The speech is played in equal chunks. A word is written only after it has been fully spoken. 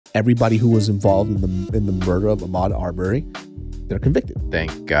everybody who was involved in the murder of Ahmaud Arbery, they're convicted.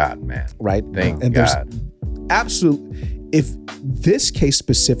 Thank God, man. Right? Thank God. If this case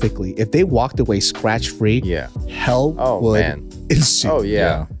specifically, if they walked away scratch-free, hell would ensue. Oh,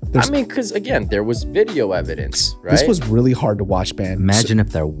 yeah. I mean, because again, there was video evidence, right? This was really hard to watch, man. Imagine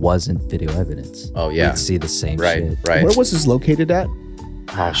if there wasn't video evidence. Oh, yeah. We'd see the same shit. Right. Where was this located at?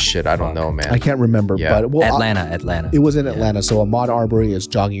 Oh, shit. I don't know, man. I can't remember. Yeah. But Atlanta. It was in Atlanta. So Ahmaud Arbery is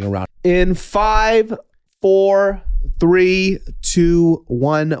jogging around. In 5, 4, 3, 2,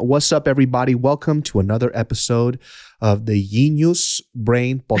 1. What's up, everybody? Welcome to another episode of the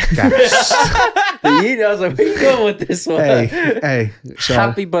GeniusBrainPodcast. I was like, where you going with this one? Hey.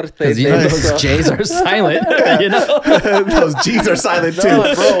 Happy birthday. You know those J's are silent. You know? Those G's are silent too.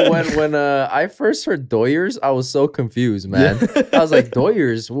 No, bro, when I first heard Doyers, I was so confused, man. I was like,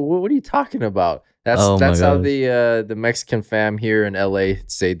 Doyers? What are you talking about? That's how the Mexican fam here in LA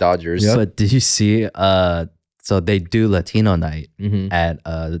say Dodgers. Yep. But did you see so they do Latino night at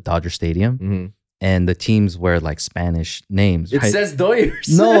the Dodger Stadium, and the teams wear like Spanish names. It says Doyers.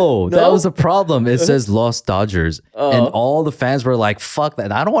 No, that was a problem. It says Los Dodgers, and all the fans were like, "Fuck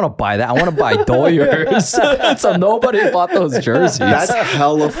that! I don't want to buy that. I want to buy Doyers." So nobody bought those jerseys. That's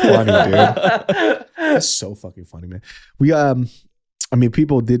hella funny, dude. That's so fucking funny, man. I mean,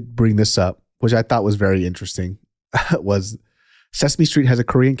 people did bring this up, which I thought was very interesting. Was Sesame Street has a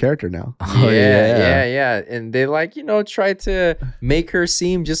Korean character now. Oh, yeah. And they try to make her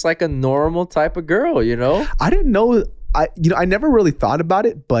seem just like a normal type of girl, you know? I didn't know. I never really thought about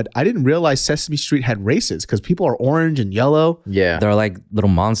it, but I didn't realize Sesame Street had races because people are orange and yellow. Yeah. They're like little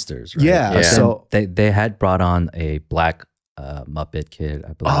monsters, right? Yeah. So they had brought on a black Muppet kid,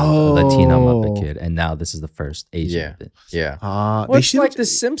 I believe, a Latino Muppet kid, and now this is the first Asian. Yeah. Well, it's like The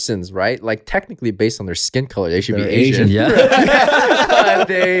Simpsons, right? Like technically based on their skin color, they should be Asian. Yeah.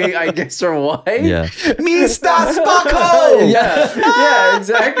 They, I guess, are white. Yeah. Mr. Sparkle! Yeah,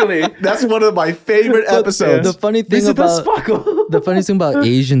 exactly. That's one of my favorite episodes. The funny thing about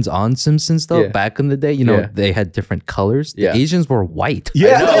Asians on Simpsons, though, back in the day, they had different colors. The Asians were white.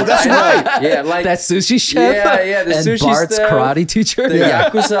 Yeah, that's right. Yeah, like that sushi chef. Yeah, the and sushi Bart's stuff, karate teacher. The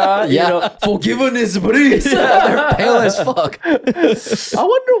Yakuza, forgiveness, please. They're pale as fuck. I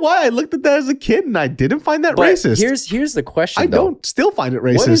wonder why I looked at that as a kid and I didn't find that racist. Here's the question, I don't still find it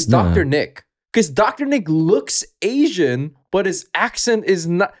racist. What is Dr. Nick? Because Dr. Nick looks Asian, but his accent is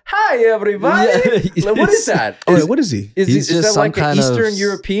not. Hi, everybody. Like, what is that? What is he? Is that like an Eastern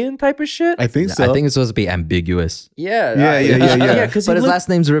European type of shit? I think so. I think it's supposed to be ambiguous. Yeah. But his last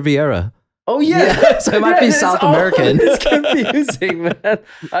name's Riviera. Oh, yeah. So it might be South American. It's confusing, man.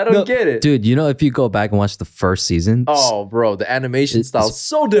 I don't get it. Dude, if you go back and watch the first season. Oh, bro, the animation style is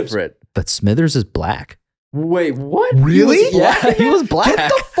so different. But Smithers is black. Wait, what? Really? He was black. Get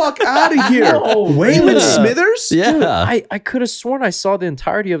the fuck out of here. Waylon Smithers? Yeah. Dude, I could have sworn I saw the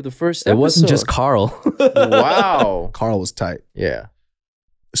entirety of the first episode. It wasn't just Carl. Wow. Carl was tight. Yeah.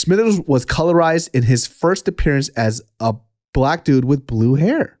 Smithers was colorized in his first appearance as a black dude with blue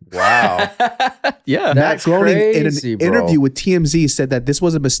hair. Wow. Yeah. Matt Groening, crazy, in an interview with TMZ, said that this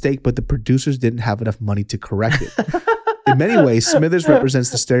was a mistake, but the producers didn't have enough money to correct it. In many ways, Smithers represents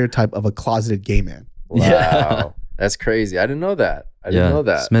the stereotype of a closeted gay man. Wow. Yeah. That's crazy. I didn't know that. I didn't know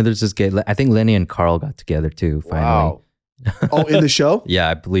that. Smithers is gay. I think Lenny and Carl got together too, finally. Wow. Oh, in the show? Yeah,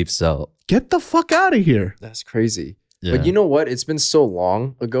 I believe so. Get the fuck out of here. That's crazy. Yeah. But you know what? It's been so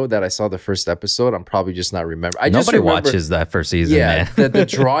long ago that I saw the first episode. I'm probably just not remembering. Nobody watches that first season, man. the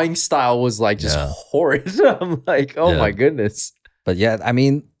drawing style was like just horrid. I'm like, oh my goodness. But yeah, I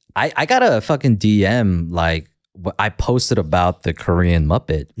mean, I got a fucking DM, like, I posted about the Korean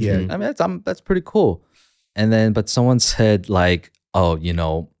Muppet. Yeah. I mean, that's pretty cool. And then, but someone said like, oh,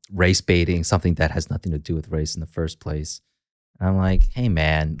 race baiting, something that has nothing to do with race in the first place. I'm like, hey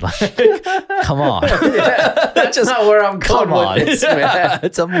man, like, come on. That's just not where I'm going with this, man.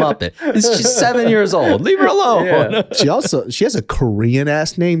 It's a Muppet. She's 7 years old. Leave her alone. Yeah. She has a Korean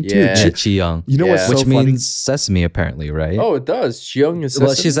ass name too. Yeah. Chi-young. You know what's so which funny? means sesame, apparently, right? Oh, it does. Cheong is Sesame.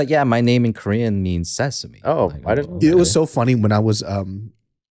 Well, she's like, yeah, my name in Korean means sesame. Oh, like, I didn't know. It was so funny when I was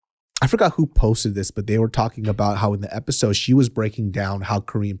I forgot who posted this, but they were talking about how in the episode she was breaking down how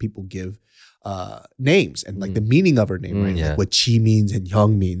Korean people give names and like the meaning of her name, right? Like what chi means and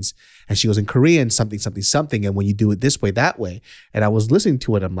young means. And she goes, in Korean, something, something, something. And when you do it this way, that way. And I was listening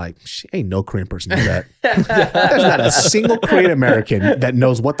to it. I'm like, she ain't no Korean person do that. There's not a single Korean American that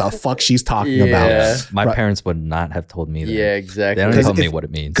knows what the fuck she's talking about. My parents would not have told me that. Yeah, exactly. They don't tell me what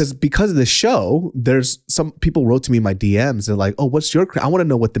it means. Because of the show, there's some people wrote to me in my DMs. They're like, oh, what's your, I want to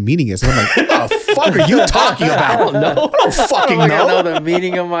know what the meaning is. And I'm like, what the fuck are you talking about? I don't know. I don't fucking know. I know the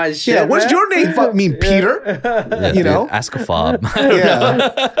meaning of my shit. Yeah, what's your name mean, Peter? Yeah, you know? Ask a fob.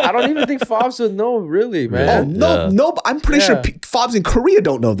 I don't even think fobs would know, really, man. Oh, no. I'm pretty sure fobs in Korea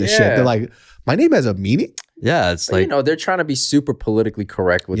don't know this shit. They're like, my name has a meaning? Yeah, it's like, you know, they're trying to be super politically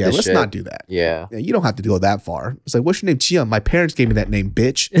correct with this shit. Yeah, let's not do that. Yeah. You don't have to go that far. It's like, what's your name? Chia. My parents gave me that name,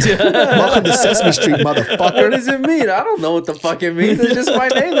 bitch. Welcome to Sesame Street, motherfucker. What does it mean? I don't know what the fuck it means. It's just my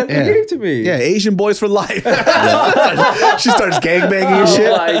name that they gave to me. Yeah, Asian boys for life. She starts gangbanging and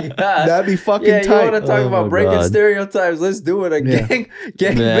shit. My God. That'd be fucking tight. Yeah, you want to talk about breaking stereotypes? Let's do it.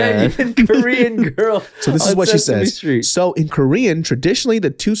 Gangbanging Korean girl. So this is what Sesame she says. Street. So in Korean, traditionally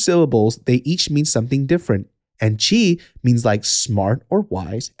the two syllables, they each mean something different. And chi means like smart or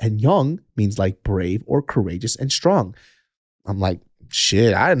wise, and young means like brave or courageous and strong. I'm like,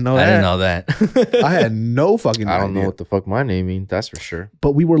 shit, I didn't know that. I didn't know that. I had no fucking idea. I don't know what the fuck my name means, that's for sure.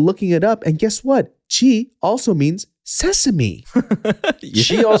 But we were looking it up, and guess what? Chi also means sesame.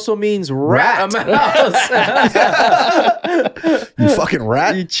 She also means rat. You fucking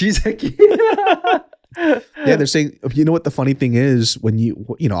rat. Yeah, they're saying, you know what the funny thing is, when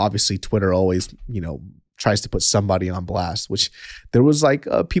you know, obviously Twitter always, you know, tries to put somebody on blast, which there was like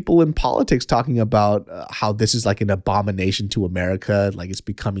people in politics talking about how this is like an abomination to America, like it's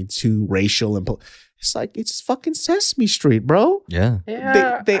becoming too racial, and it's like, it's fucking Sesame Street, bro. Yeah.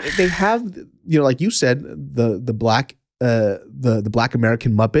 They have, you know, like you said, the black the Black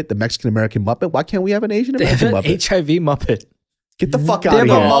American Muppet, the Mexican American Muppet. Why can't we have an Asian American Muppet? HIV Muppet. Get the fuck out of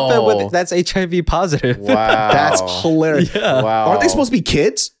here. Muppet that's HIV positive. Wow. That's hilarious. Yeah. Wow. Aren't they supposed to be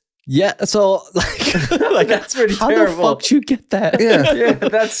kids? Yeah, so like that's pretty how terrible. the fuck you get that? Yeah,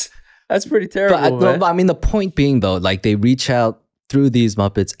 that's pretty terrible. But I mean, the point being though, like they reach out through these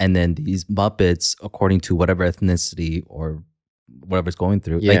Muppets, and then these Muppets, according to whatever ethnicity or whatever's going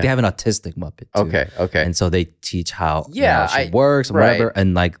through, like they have an autistic Muppet too. Okay. And so they teach how it works and whatever.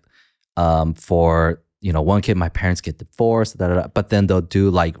 And like for, you know, one kid, my parents get divorced, but then they'll do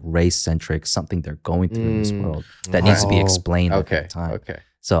like race-centric, something they're going through in this world that needs to be explained at the time. Okay.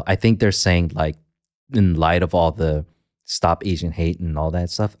 So I think they're saying, like, in light of all the Stop Asian Hate and all that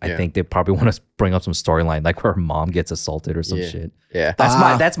stuff, I think they probably want to bring up some storyline, like where her mom gets assaulted or some shit. Yeah,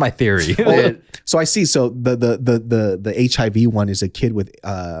 that's my theory. So I see. So the HIV one is a kid with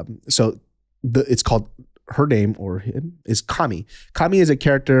it's called, her name or him is Kami. Kami is a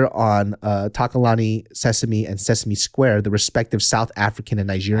character on Takalani, Sesame, and Sesame Square, the respective South African and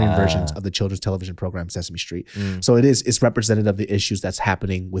Nigerian versions of the children's television program Sesame Street. So it's representative of the issues that's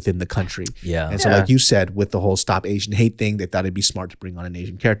happening within the country. Yeah. And so like you said, with the whole Stop Asian Hate thing, they thought it'd be smart to bring on an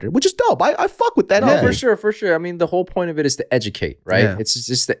Asian character, which is dope. I fuck with that. No, for sure. I mean, the whole point of it is to educate, right? Yeah. It's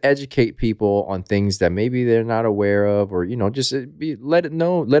just to educate people on things that maybe they're not aware of, or, you know, just let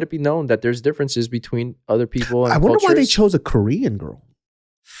it be known that there's differences between other people and I wonder cultures. why they chose a Korean girl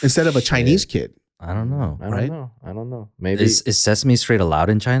instead of a Chinese kid. I don't know. I don't know. Maybe is Sesame Street allowed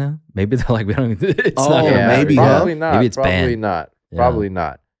in China? Maybe they're like, we don't. It's not. Maybe probably not. Maybe it's probably banned. not. Yeah. Probably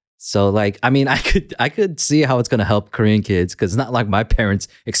not. So like, I mean, I could see how it's gonna help Korean kids, because it's not like my parents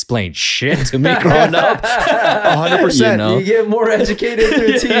explained shit to me growing up. 100%. You know? You get more educated through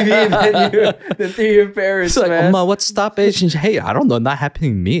TV than through your parents. It's like, man. Mama, what's Stop Asian Hate? I don't know, not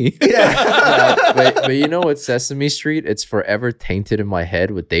happening to me. But you know what, Sesame Street, it's forever tainted in my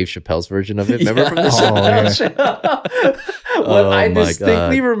head with Dave Chappelle's version of it. Remember from the Chappelle show? What I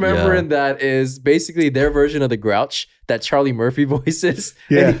distinctly remember in that is basically their version of the Grouch that Charlie Murphy voices.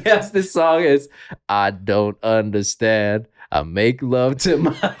 Yeah. And he has this song is, I don't understand. I make love to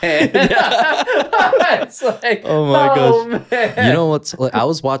my head. It's like, oh my gosh. Man. You know what's, like, I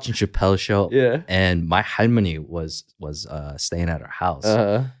was watching Chappelle's show, yeah, and my halmoni was staying at her house.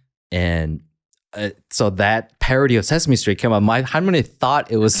 And so that parody of Sesame Street came out. My halmoni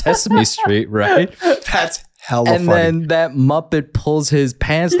thought it was Sesame Street, right? That's hella and funny. Then that Muppet pulls his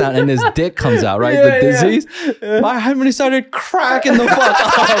pants down and his dick comes out, right? The disease. My halmoni started cracking the fuck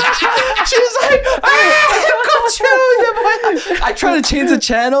up. She was like, I tried to change the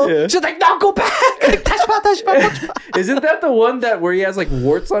channel. She's like, no, go back. Isn't that the one that where he has like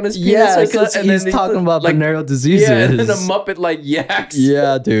warts on his penis? Yeah, because he's talking about like, venereal diseases. Yeah, and then the Muppet like yaks.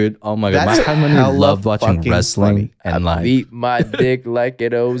 Yeah, dude. Oh my god. My halmoni loved watching wrestling and like beat my dick like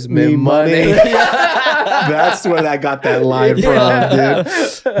it owes me money. That's where I got that line from,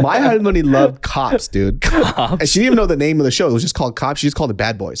 dude. My halmoni loved Cops, dude. Cops. And she didn't even know the name of the show. It was just called Cops. She just called it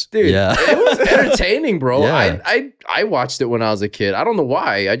Bad Boys. Dude, it was entertaining, bro. Yeah. I watched it when I was a kid. I don't know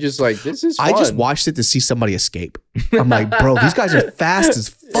why. I just like, this is fun. I just watched it to see somebody escape. I'm like, bro, these guys are fast as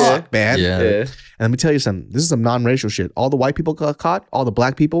fuck, man. Yeah. And let me tell you something. This is some non-racial shit. All the white people got caught. All the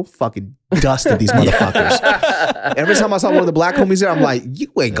black people fucking dusted these motherfuckers. Every time I saw one of the black homies there, I'm like,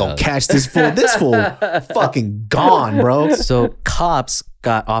 you ain't gonna catch this fool. This fool fucking gone, bro. So Cops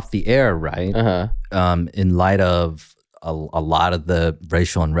got off the air, right? In light of a lot of the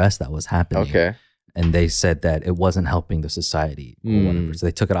racial unrest that was happening. Okay. And they said that it wasn't helping the society or whatever. So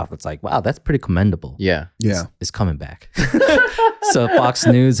they took it off. It's like, wow, that's pretty commendable. Yeah. It's coming back. So Fox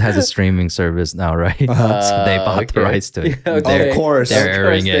News has a streaming service now, right? So they bought the rights to it. Of course. They're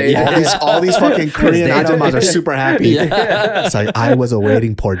airing it. All these fucking Korean ajamas are super happy. It's like, I was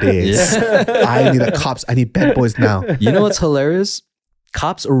awaiting poor days. I need Cops. I need bad boys now. You know what's hilarious?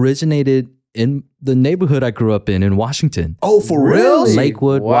 Cops originated in the neighborhood I grew up in Washington. Oh, for real?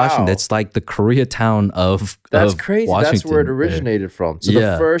 Lakewood, Washington. It's like the Koreatown of That's crazy. Washington. That's where it originated from. So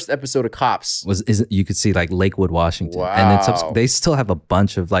the first episode of Cops is you could see like Lakewood, Washington. Wow. And they still have a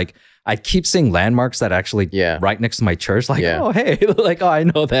bunch of like, I keep seeing landmarks that actually right next to my church. Like, oh, hey, like, oh, I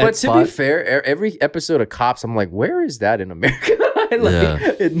know that. But to be fair, every episode of Cops, I'm like, where is that in America?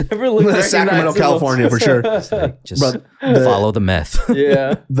 It never looked Sacramento, California, for sure. Like, just follow the meth.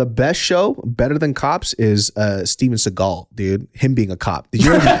 The best show, better than Cops, is Steven Seagal, dude. Him being a cop. Did you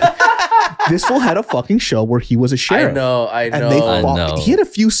know that? This fool had a fucking show where he was a sheriff. I know. He had a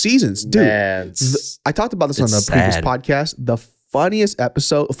few seasons, dude. Man. I talked about this on the previous podcast. The funniest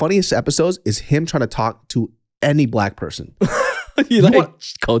episodes is him trying to talk to any black person. He like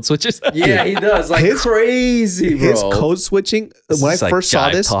code switches. Yeah, he does. Like crazy, bro. His code switching. When I first saw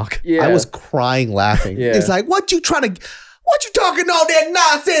this, I was crying laughing. It's like, what you talking all that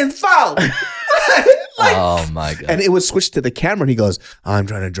nonsense for? Oh my god! And it was switched to the camera, and he goes, "I'm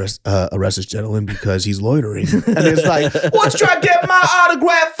trying to arrest this gentleman because he's loitering." And it's like, "What you trying to get my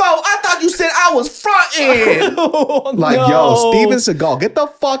autograph for? I thought you said I was fronting." Yo, Steven Seagal, get the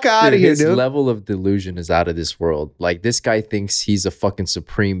fuck out of here, dude. His level of delusion is out of this world. Like, this guy thinks he's a fucking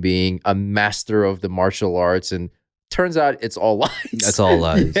supreme being, a master of the martial arts, and turns out it's all lies. That's all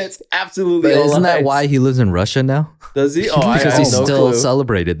lies. It's absolutely all lies. Isn't that why he lives in Russia now? Does he? Oh, because he's still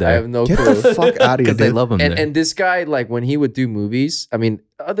celebrated there. I have no clue. Get the fuck out of here, because they love him there. And this guy, like, when he would do movies, I mean,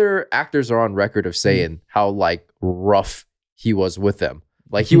 other actors are on record of saying how like rough he was with them.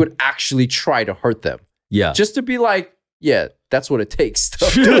 Like, he would actually try to hurt them. Yeah. Just to be like, yeah, that's what it takes.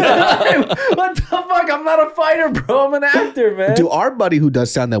 What the fuck? I'm not a fighter, bro. I'm an actor, man. To our buddy who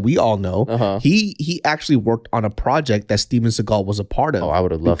does sound that we all know, he actually worked on a project that Steven Seagal was a part of. Oh, I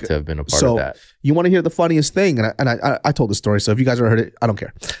would have loved to have been a part of that. You want to hear the funniest thing? And I told the story, so if you guys ever heard it, I don't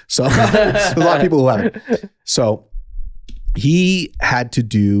care. So there's a lot of people who haven't. So he had to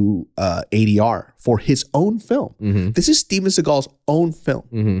do ADR for his own film. This is Steven Seagal's own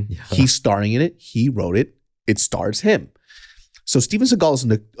film. He's starring in it. He wrote it. It stars him. So Steven Seagal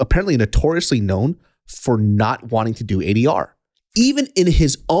is apparently notoriously known for not wanting to do ADR, even in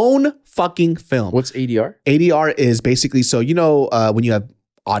his own fucking film. What's ADR? ADR is basically, so you know when you have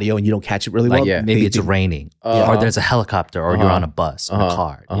audio and you don't catch it really well? Maybe it's raining or there's a helicopter or you're on a bus in a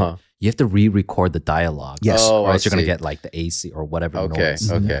car. You have to re-record the dialogue. Yes. Or else you're going to get like the AC or whatever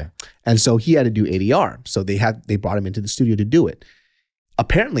noise. Okay. And so he had to do ADR. So they brought him into the studio to do it.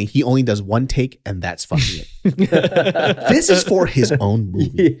 Apparently, he only does one take, and that's fucking it. This is for his own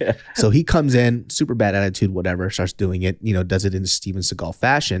movie. So he comes in, super bad attitude, whatever, starts doing it, does it in Steven Seagal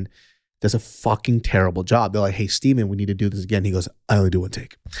fashion, does a fucking terrible job. They're like, hey, Steven, we need to do this again. He goes, I only do one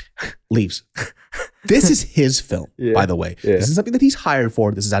take. Leaves. This is his film, by the way. This is something that he's hired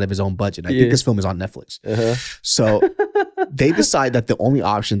for. This is out of his own budget. I think this film is on Netflix. So they decide that the only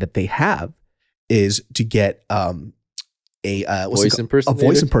option that they have is to get a voice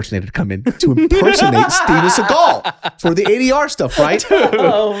impersonator to come in to impersonate Steven Seagal for the ADR stuff, right?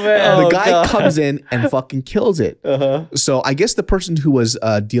 Oh man! The guy comes in and fucking kills it. So I guess the person who was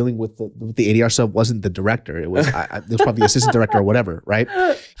dealing with the ADR stuff wasn't the director. It was it was probably the assistant director or whatever, right?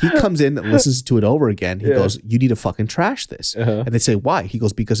 He comes in and listens to it over again. He goes, "You need to fucking trash this." And they say, "Why?" He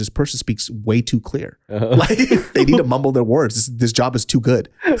goes, "Because this person speaks way too clear. Like they need to mumble their words. This job is too good."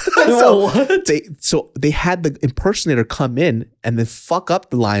 So they had the impersonator come in and then fuck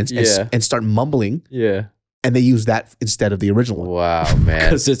up the lines and start mumbling. And they use that instead of the original one. Wow, man.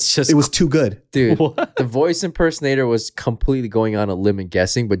 Because it was too good. Dude, the voice impersonator was completely going on a limb and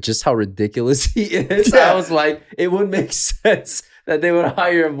guessing, but just how ridiculous he is, I was like, it would make sense that they would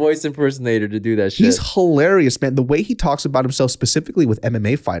hire a voice impersonator to do that shit. He's hilarious, man. The way he talks about himself, specifically with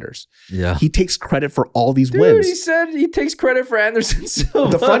MMA fighters. Yeah. He takes credit for all these wins. He said he takes credit for Anderson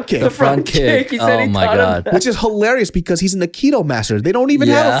Silva. The front kick. The front kick. He said Oh my taught him God. Which is hilarious because he's an Aikido master. They don't even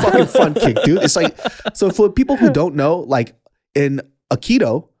have a fucking front kick, dude. It's like, so for people who don't know, like in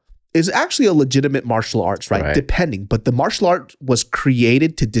Aikido is actually a legitimate martial arts, right? Depending. But the martial art was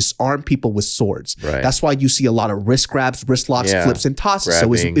created to disarm people with swords. Right. That's why you see a lot of wrist grabs, wrist locks, flips, and tosses.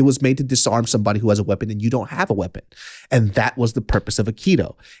 Grabbing. So it was made to disarm somebody who has a weapon and you don't have a weapon. And that was the purpose of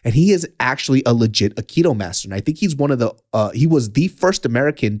Aikido. And he is actually a legit Aikido master. And I think he's one of the, he was the first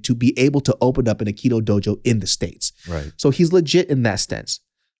American to be able to open up an Aikido dojo in the States. Right. So he's legit in that sense.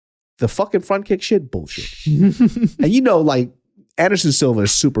 The fucking front kick shit, bullshit. And you know, like, Anderson Silva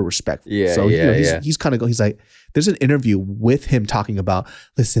is super respectful. Yeah, so he's kind of going. He's like, there's an interview with him talking about,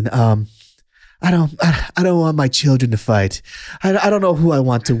 listen, I don't want my children to fight. I don't know who I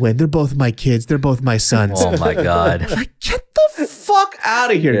want to win. They're both my kids. They're both my sons. Oh my God. Like, get the fuck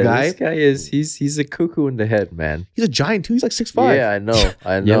out of here, guy. This guy is he's a cuckoo in the head, man. He's a giant too. He's like 6'5". Yeah,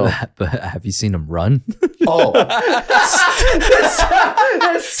 I know. Yeah, but have you seen him run? Oh,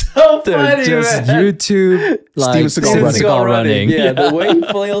 That's so funny, Just man. YouTube, like Steven Segal running. Yeah, the way he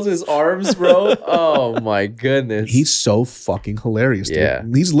flails his arms, bro. Oh my goodness. he's so fucking hilarious, dude. Yeah.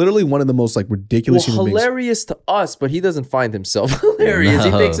 He's literally one of the most like ridiculous human beings. hilarious to us, but he doesn't find himself hilarious.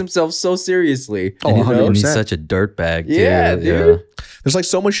 He No. takes himself so seriously. Oh, And, you know? and he's 100%. such a dirtbag too. Yeah, dude. There's like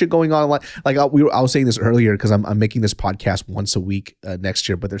so much shit going on. Like I was saying this earlier because I'm making this podcast once a week next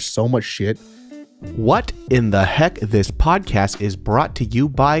year, but there's so much shit. What in the heck? This podcast is brought to you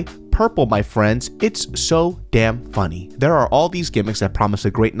by Purple, my friends. It's so damn funny. There are all these gimmicks that promise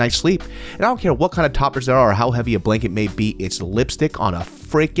a great night's sleep, and I don't care what kind of toppers there are or how heavy a blanket may be, it's lipstick on a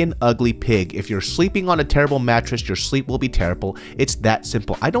freaking ugly pig. If you're sleeping on a terrible mattress, your sleep will be terrible. It's that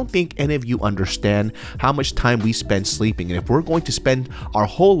simple. I don't think any of you understand how much time we spend sleeping, and if we're going to spend our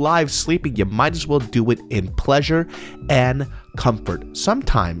whole lives sleeping, you might as well do it in pleasure and comfort.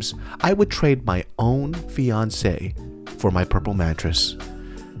 Sometimes I would trade my own fiance for my Purple mattress.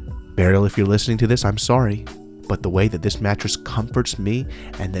 Beryl, if you're listening to this, I'm sorry, but the way that this mattress comforts me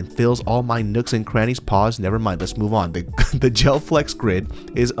and then fills all my nooks and crannies, pause, never mind, let's move on. The Gel Flex Grid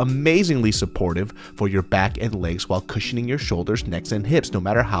is amazingly supportive for your back and legs while cushioning your shoulders, necks, and hips, no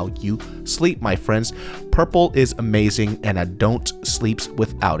matter how you sleep, my friends. Purple is amazing, and I don't sleep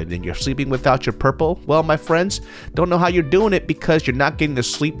without it. And you're sleeping without your Purple? Well, my friends, don't know how you're doing it because you're not getting the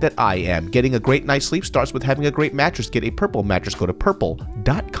sleep that I am. Getting a great night's sleep starts with having a great mattress. Get a Purple mattress. Go to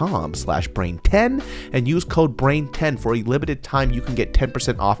purple.com/brain10 and use code BRAIN10 for a limited time. You can get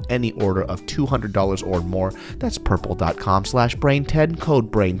 10% off any order of $200 or more. That's purple.com/brain10,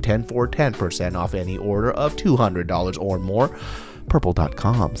 code BRAIN10 for 10% off any order of $200 or more.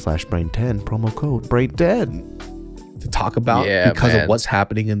 Purple.com/brain10, promo code BRAIN10. To talk about because of what's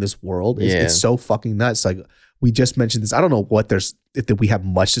happening in this world, it's so fucking nuts. Like we just mentioned this. I don't know if we have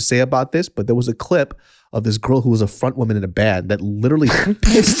much to say about this, but there was a clip of this girl who was a front woman in a band that literally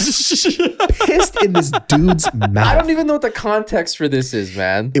pissed in this dude's mouth. I don't even know what the context for this is,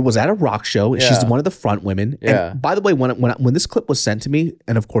 man. It was at a rock show. Yeah. She's one of the front women. Yeah. And by the way, when this clip was sent to me,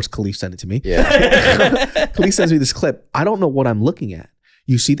 and of course Khalif sent it to me. Yeah. Khalif sends me this clip. I don't know what I'm looking at.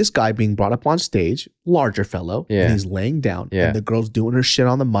 You see this guy being brought up on stage, larger fellow, and he's laying down, and the girl's doing her shit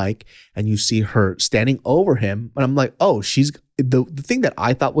on the mic, and you see her standing over him, and I'm like, oh, she's the thing that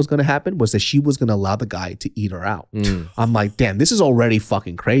I thought was going to happen was that she was going to allow the guy to eat her out. I'm like, damn, this is already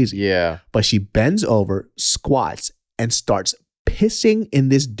fucking crazy. Yeah. But she bends over, squats, and starts pissing in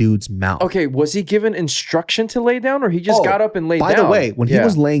this dude's mouth. Okay, was he given instruction to lay down, or he just got up and laid down? By the way, when he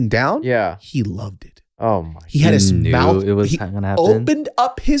was laying down, he loved it. Oh my! He had his mouth. It was he gonna happen. Opened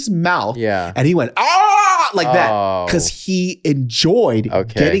up his mouth. Yeah. And he went like that because he enjoyed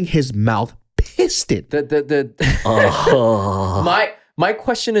getting his mouth pissed in. My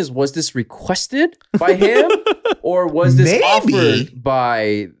question is: was this requested by him, or was this offered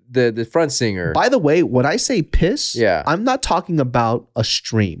by the front singer? By the way, when I say piss, I'm not talking about a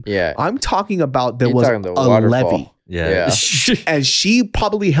stream. Yeah, I'm talking about there was a levee. Yeah. And she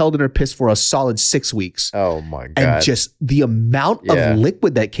probably held in her piss for a solid 6 weeks. Oh my God. And just the amount of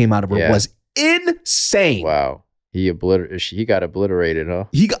liquid that came out of her was insane. Wow. He got obliterated, huh?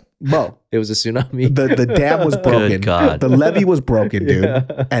 Bro. It was a tsunami. The dam was broken. Good God. The levee was broken,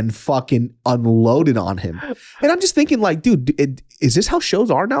 dude. And fucking unloaded on him. And I'm just thinking like, dude, is this how shows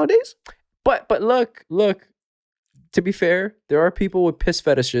are nowadays? But look. To be fair, there are people with piss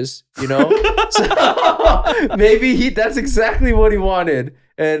fetishes, you know? So maybe that's exactly what he wanted.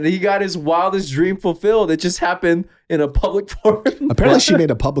 And he got his wildest dream fulfilled. It just happened in a public forum. Apparently, she made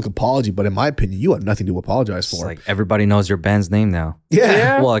a public apology, but in my opinion, you have nothing to apologize for. It's like everybody knows your band's name now.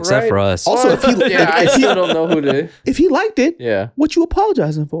 Yeah. Well, except for us. Also, if he, I still don't know who to. If he liked it, what you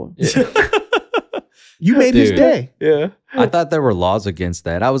apologizing for? You made his day. Yeah. I thought there were laws against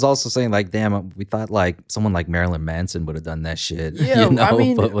that. I was also saying, like, damn, we thought like someone like Marilyn Manson would have done that shit. Yeah, you know? I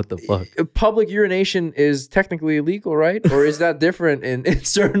mean, but what the fuck? Public urination is technically illegal, right? Or is that different in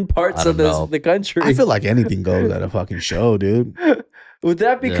certain parts of the country? I feel like anything goes at a fucking show, dude. Would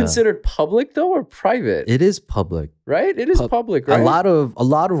that be considered public though, or private? It is public, right? It is public, right? A lot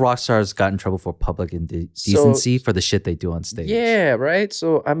of rock stars got in trouble for public indecency for the shit they do on stage. Yeah, right.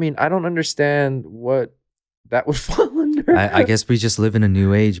 So I mean, I don't understand what that would fall under. I guess we just live in a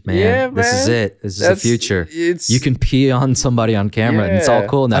new age, man. Yeah, man. This is it. This is the future. You can pee on somebody on camera, and it's all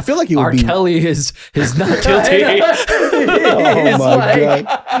cool now. I feel like it would R. Kelly is not guilty. Oh my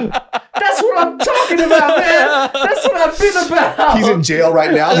god. That's what I'm talking about, man. That's what I've been about. He's in jail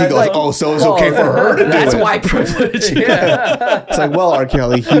right now. He goes, "Oh, so it's okay for her to do it." That's white privilege. It's like, well, R.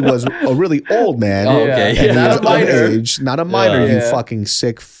 Kelly, he was a really old man. Oh, okay. And not a minor. Not a minor, you fucking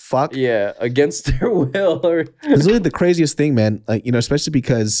sick fuck. Yeah, against their will. It's really the craziest thing, man. Like, you know, especially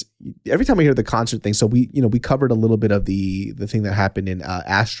because every time I hear the concert thing, so we covered a little bit of the thing that happened in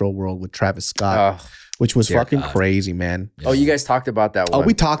Astro World with Travis Scott. Which was fucking crazy, man. Yeah. Oh, you guys talked about that one. Oh,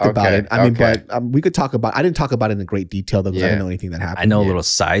 we talked about it. I mean, but we could talk about, I didn't talk about it in great detail though, because I didn't know anything that happened. I know a little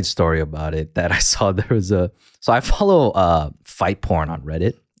side story about it that I saw. There was so I follow fight porn on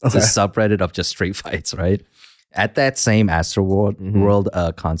Reddit. It's a subreddit of just straight fights, right? At that same Astro World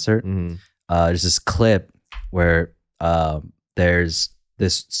concert, there's this clip where there's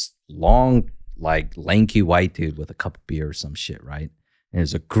this long, like lanky white dude with a cup of beer or some shit, right? And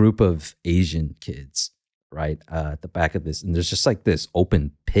there's a group of Asian kids, right, at the back of this. And there's just like this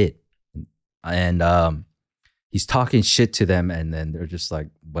open pit. And he's talking shit to them. And then they're just like,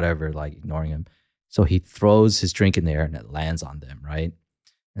 whatever, like ignoring him. So he throws his drink in the air and it lands on them, right?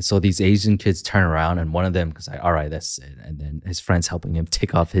 And so these Asian kids turn around and one of them goes like, all right, that's it. And then his friend's helping him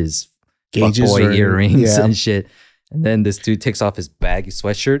take off his fuckboy earrings and shit. And then this dude takes off his baggy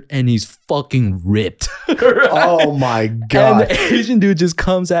sweatshirt and he's fucking ripped. Right? Oh my God. And the Asian dude just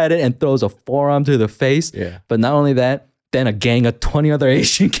comes at it and throws a forearm to the face. Yeah. But not only that, then a gang of 20 other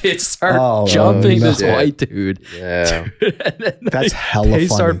Asian kids start jumping this white dude. Yeah. That's hella funny. They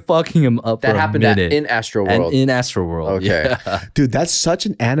start fucking him up that for happened a minute. In Astro World. In Astro World. Okay. Yeah. Dude, that's such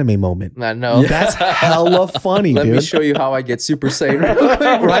an anime moment. I know. That's hella funny, Let dude. me show you how I get Super Saiyan.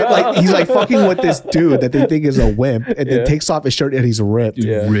 Right? Like he's like fucking with this dude that they think is a wimp and then takes off his shirt and he's ripped.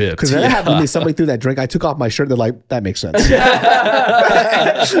 Ripped. Because that happened to me. Somebody threw that drink. I took off my shirt. They're like, that makes sense.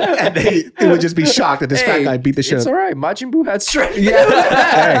 And they would just be shocked that this fat guy beat the shit. It's all right. Majin Buu had strength. Yeah.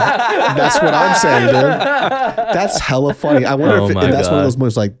 Hey, that's what I'm saying, dude. That's hella funny. I wonder if that's one of those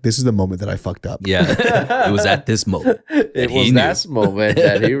moments like, this is the moment that I fucked up. Yeah. It was at this moment. It was that moment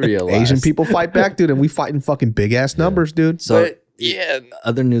that he realized. Asian people fight back, dude, and we fight in fucking big ass numbers, dude. So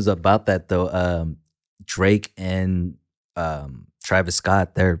other news about that though, Drake and Travis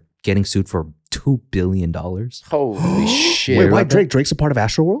Scott, they're getting sued for $2 billion. Holy shit. Wait, why Drake? Drake's a part of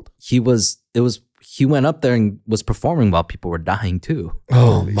Astro World? He went up there and was performing while people were dying too.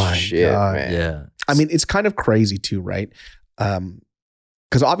 Oh my God. Man. Yeah. I mean, it's kind of crazy too, right?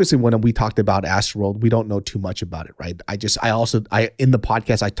 Because obviously when we talked about Astro World, we don't know too much about it, right? I in the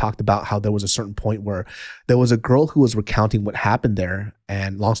podcast, I talked about how there was a certain point where there was a girl who was recounting what happened there.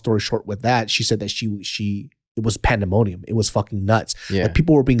 And long story short with that, she said that it was pandemonium. It was fucking nuts. Yeah. Like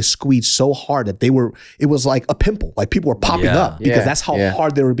people were being squeezed so hard that it was like a pimple. Like people were popping up because that's how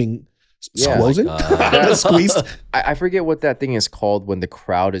hard they were being squeezed. I forget what that thing is called when the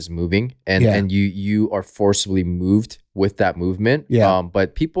crowd is moving and you are forcibly moved with that movement. Yeah.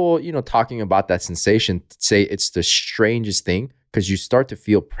 But people, talking about that sensation say it's the strangest thing because you start to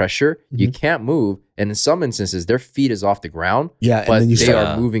feel pressure. You can't move. And in some instances, their feet is off the ground. Yeah. But they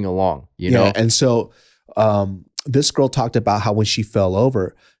are moving along, you know? And so this girl talked about how when she fell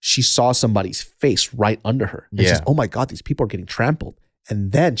over, she saw somebody's face right under her. And she says, oh my God, these people are getting trampled.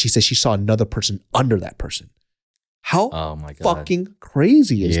 And then she says she saw another person under that person. How fucking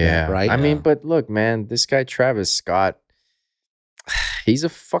crazy is that, right? I mean, but look, man, this guy Travis Scott, he's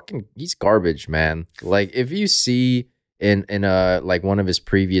garbage, man. Like if you see in like one of his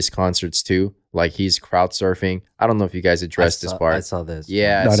previous concerts too, like he's crowd surfing. I don't know if you guys addressed this part. I saw this.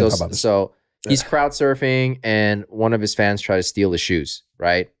 Yeah. So he's crowd surfing and one of his fans tried to steal his shoes,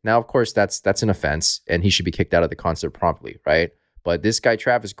 right? Now, of course, that's an offense and he should be kicked out of the concert promptly, right? But this guy,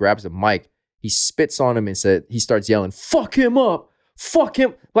 Travis, grabs a mic, he spits on him and he starts yelling, fuck him up, fuck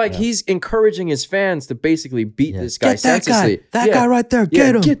him. Like he's encouraging his fans to basically beat this guy senselessly. That guy right there,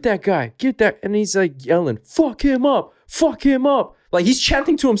 get him. Get that guy, get that. And he's like yelling, fuck him up, fuck him up. Like he's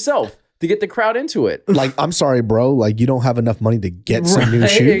chanting to himself to get the crowd into it. Like, I'm sorry, bro. Like, you don't have enough money to get some new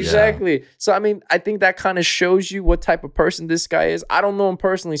shoes. Exactly. Yeah. So, I mean, I think that kind of shows you what type of person this guy is. I don't know him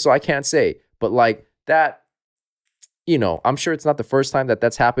personally, so I can't say. But like that, you know, I'm sure it's not the first time that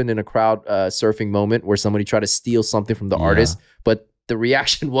that's happened in a crowd surfing moment where somebody tried to steal something from the artist, but the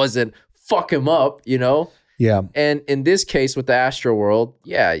reaction wasn't fuck him up, you know? Yeah. And in this case with the Astro World,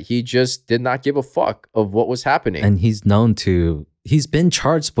 he just did not give a fuck of what was happening. And he's known to, he's been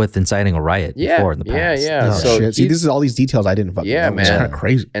charged with inciting a riot before in the past. Oh, so shit. See, this is all these details I didn't fucking know. Man. It's kind of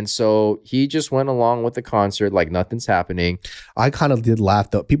crazy. And so he just went along with the concert like nothing's happening. I kind of did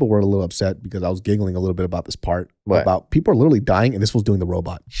laugh though. People were a little upset because I was giggling a little bit about this part. About people are literally dying and this was doing the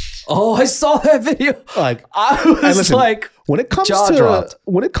robot. Oh, I saw that video. Like, I was like, when it comes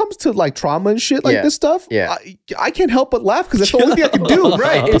to like trauma and shit like this stuff, I can't help but laugh because that's the only thing I can do.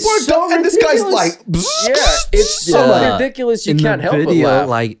 Right. People are so and this guy's like, it's so ridiculous. You can't help but laugh.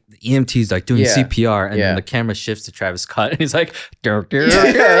 Like EMT's like doing CPR and then the camera shifts to Travis Scott and he's like, That's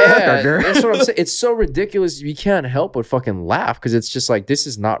what I'm saying. It's so ridiculous. You can't help but fucking laugh because it's just like, this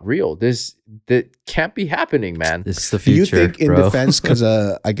is not real. That can't be happening, man. This is the future. Do you think in defense, because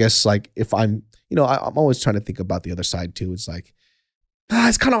I guess like if I'm, you know, I'm always trying to think about the other side too. It's like,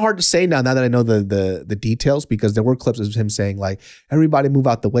 it's kind of hard to say now that I know the details, because there were clips of him saying like, everybody move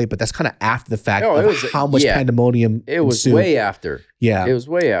out the way, but that's kind of after the fact of how much pandemonium it was ensued. Way after. Yeah. It was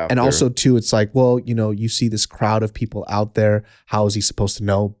way after. And also too, it's like, well, you know, you see this crowd of people out there. How is he supposed to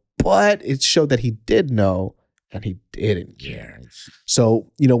know? But it showed that he did know and he didn't care. So,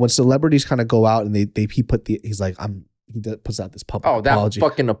 you know, when celebrities kind of go out and he's like, he puts out this public apology. That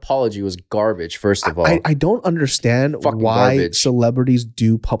fucking apology was garbage, first of all. I don't understand why celebrities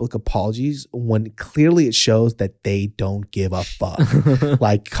do public apologies when clearly it shows that they don't give a fuck.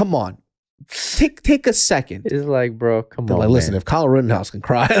 Like, come on. Take a second. It's like, bro, come on. Like, listen, if Kyle Rittenhouse can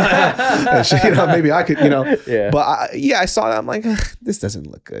cry, you know, maybe I could, you know. Yeah. But I saw that. I'm like, this doesn't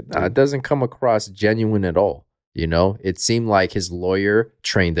look good. It doesn't come across genuine at all. You know, it seemed like his lawyer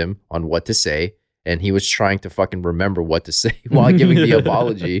trained him on what to say. And he was trying to fucking remember what to say while giving the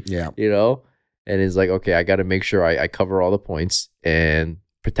apology. You know? And it's like, okay, I got to make sure I cover all the points and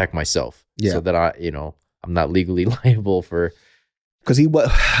protect myself. So that I'm not legally liable for. Because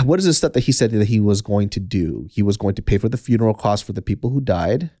what is the stuff that he said that he was going to do? He was going to pay for the funeral costs for the people who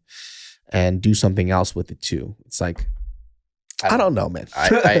died and do something else with it too. It's like, I don't know, man.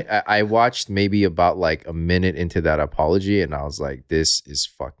 I watched maybe about like a minute into that apology and I was like, this is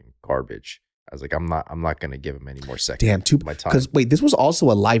fucking garbage. I was like, I'm not gonna give him any more seconds. Damn, my time. Because wait, this was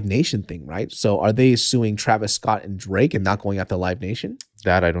also a Live Nation thing, right? So are they suing Travis Scott and Drake and not going after Live Nation?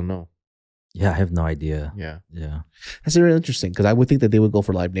 That I don't know. Yeah, I have no idea. Yeah. That's really interesting because I would think that they would go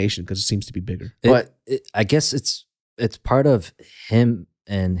for Live Nation because it seems to be bigger. But I guess it's part of him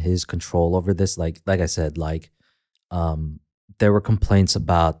and his control over this. Like I said, like there were complaints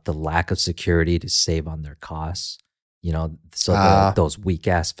about the lack of security to save on their costs. You know, so those weak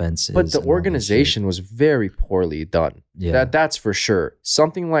ass fences. But the organization was very poorly done. Yeah, that's for sure.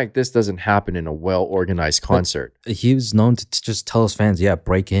 Something like this doesn't happen in a well organized concert. But he was known to just tell his fans,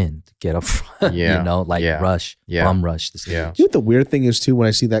 break in, get up front. You know, like rush, bum rush. You know what the weird thing is too? When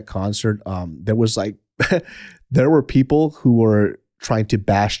I see that concert, there was like, there were people who were trying to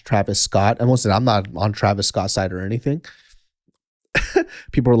bash Travis Scott. I almost said, I'm not on Travis Scott's side or anything.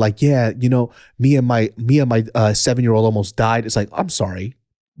 People are like, yeah, you know, me and my 7-year-old almost died. It's like, I'm sorry,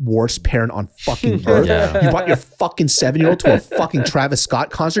 worst parent on fucking earth. You brought your fucking 7-year-old to a fucking Travis Scott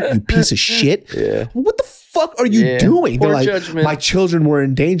concert, you piece of shit. What the fuck are you doing? They're like, judgment. My children were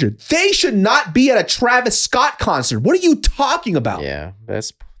in danger. They should not be at a Travis Scott concert. What are you talking about? Yeah,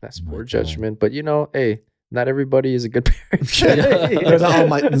 that's poor judgment. But you know, hey, not everybody is a good parent.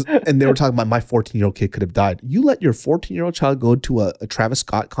 And they were talking about my 14-year-old kid could have died. You let your 14-year-old child go to a Travis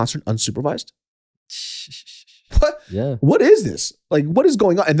Scott concert unsupervised? What? Yeah. What is this? Like, what is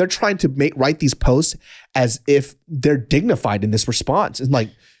going on? And they're trying to write these posts as if they're dignified in this response. It's like,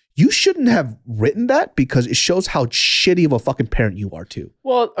 you shouldn't have written that because it shows how shitty of a fucking parent you are too.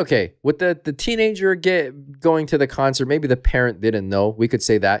 Well, okay. With the teenager going to the concert, maybe the parent didn't know. We could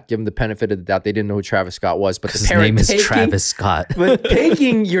say that, give them the benefit of the doubt. They didn't know who Travis Scott was. But the parent his name is Travis Scott. But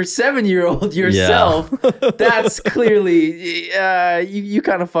taking your 7-year-old yourself, that's clearly, you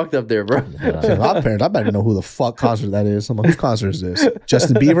kind of fucked up there, bro. So my parents, I better know who the fuck concert that is. I'm like, whose concert is this?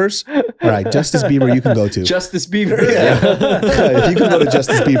 Justin Bieber's? All right, Justice Bieber you can go to. Justice Bieber? Yeah. You can go to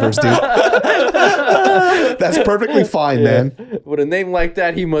Justice Bieber. Dude. That's perfectly fine, man. with a name like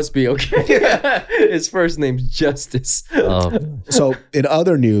that, he must be okay. His first name's Justice. So in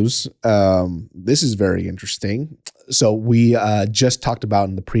other news, this is very interesting. So we just talked about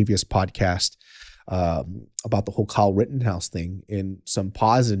in the previous podcast about the whole Kyle Rittenhouse thing. In some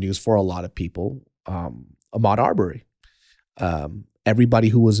positive news for a lot of people, Ahmaud Arbery. Everybody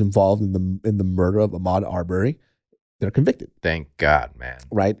who was involved in the murder of Ahmaud Arbery, they're convicted. Thank God, man.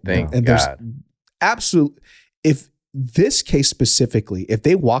 Right? Thank and God. There's absolute. If this case specifically, if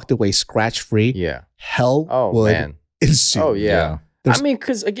they walked away scratch-free, hell would ensue. Oh, yeah. I mean,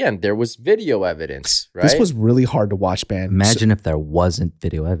 because again, there was video evidence, right? This was really hard to watch, man. Imagine if there wasn't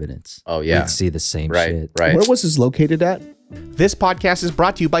video evidence. Oh, yeah. We'd see the same shit. Right. Where was this located at? This podcast is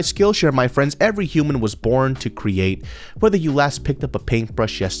brought to you by Skillshare, my friends. Every human was born to create. Whether you last picked up a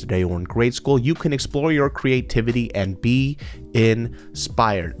paintbrush yesterday or in grade school, you can explore your creativity and be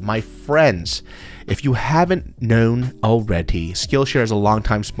inspired. My friends, if you haven't known already, Skillshare is a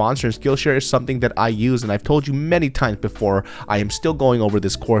longtime sponsor, and Skillshare is something that I use, and I've told you many times before. I am still going over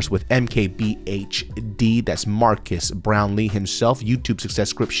this course with MKBHD, that's Marcus Brownlee himself, YouTube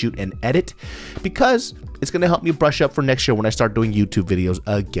Success Script Shoot and Edit, because it's going to help me brush up for next year when I start doing YouTube videos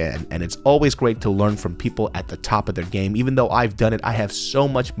again. And it's always great to learn from people at the top of their game. Even though I've done it, I have so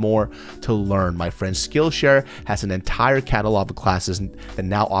much more to learn, my friends. Skillshare has an entire catalog of classes that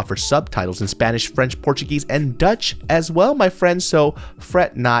now offer subtitles in Spanish, French, Portuguese, and Dutch as well, my friends. So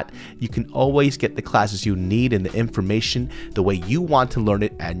fret not. You can always get the classes you need and the information the way you want to learn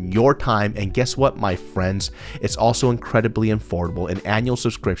it at your time. And guess what, my friends? It's also incredibly affordable. An annual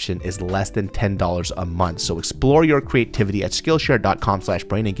subscription is less than $10 a month. So explore your creativity at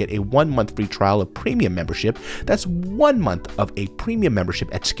Skillshare.com/brain and get a 1-month free trial of premium membership. That's 1 month of a premium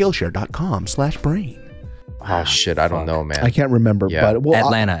membership at Skillshare.com/brain. Oh shit, I don't know, man. I can't remember, but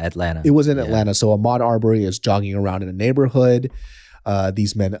Atlanta. It was in Atlanta. So Ahmaud Arbery is jogging around in a neighborhood.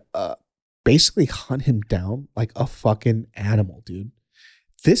 These men basically hunt him down like a fucking animal, dude.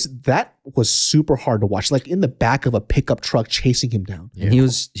 That was super hard to watch. Like in the back of a pickup truck chasing him down. And he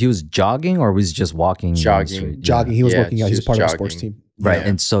was jogging, or was he just walking? Jogging. Jogging. He was working out. He's part of the sports team. Right. Yeah.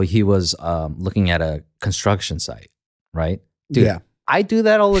 And so he was looking at a construction site, right? Dude, I do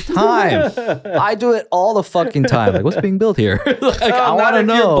that all the time. I do it all the fucking time. Like, what's being built here? Like, I want to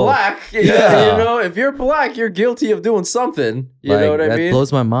know. You're black. Yeah. You know, if you're black, you're guilty of doing something. You know what I mean? That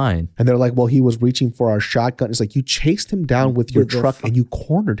blows my mind. And they're like, well, he was reaching for our shotgun. It's like, you chased him down with your truck and you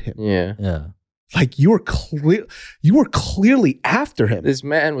cornered him. Yeah. Like you were clearly after him. This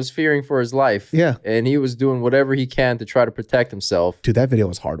man was fearing for his life. Yeah. And he was doing whatever he can to try to protect himself. Dude, that video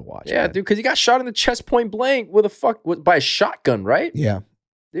was hard to watch. Yeah, dude, because he got shot in the chest point blank by a shotgun, right? Yeah.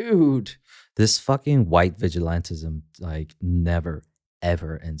 Dude. This fucking white vigilantism like never,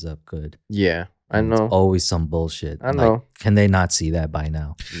 ever ends up good. Yeah, I know. It's always some bullshit. I know. Like, can they not see that by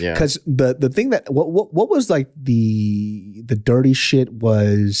now? Yeah. Because the thing that, what was like the dirty shit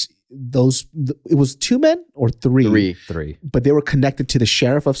was... it was 2 men or 3? Three. But they were connected to the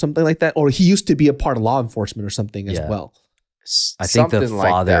sheriff of something like that, or he used to be a part of law enforcement or something as well. I think the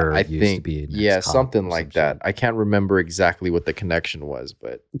father used to be something like that. I can't remember exactly what the connection was,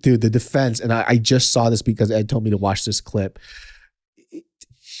 but dude, the defense, and I just saw this because Ed told me to watch this clip.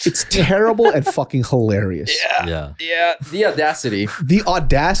 It's terrible and fucking hilarious. Yeah. The audacity. The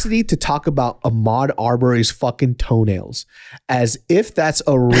audacity to talk about Ahmaud Arbery's fucking toenails as if that's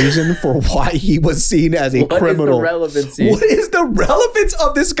a reason for why he was seen as a criminal. What is the relevancy? What is the relevance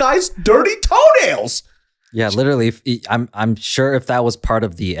of this guy's dirty toenails? Yeah, literally, I'm sure if that was part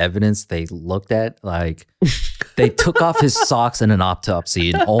of the evidence they looked at, like they took off his socks in an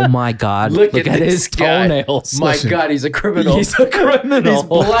autopsy, and oh my god, look at his toenails. My god, he's a criminal. He's a criminal. He's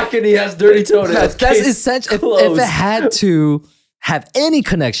black and he has dirty toenails. That's essential. If it had to have any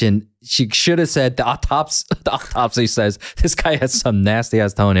connection, she should have said the autopsy says this guy has some nasty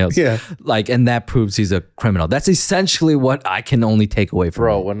ass toenails. Yeah. Like, and that proves he's a criminal. That's essentially what I can only take away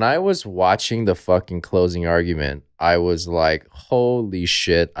from it. When I was watching the fucking closing argument, I was like, holy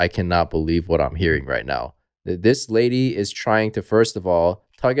shit, I cannot believe what I'm hearing right now. This lady is trying to, first of all,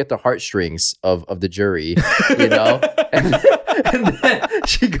 tug at the heartstrings of the jury, you know? and then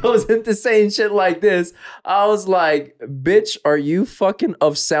she goes into saying shit like this. I was like, bitch, are you fucking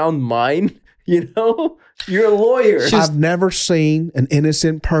of sound mind? You know? You're a lawyer. I've never seen an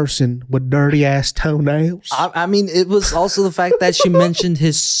innocent person with dirty ass toenails. I mean, it was also the fact that she mentioned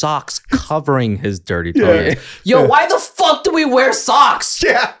his socks covering his dirty toenails. Yo, why the fuck do we wear socks?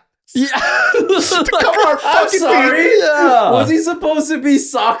 Yeah. Yeah, to cover our fucking feet. Yeah. Was he supposed to be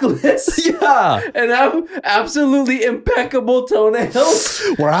sockless? Yeah, and have absolutely impeccable toenails.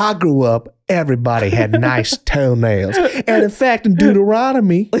 Where I grew up, everybody had nice toenails. And in fact, in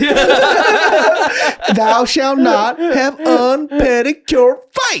Deuteronomy, thou shalt not have unpedicured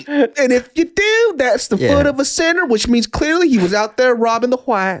feet. And if you do, that's the foot of a sinner, which means clearly he was out there robbing the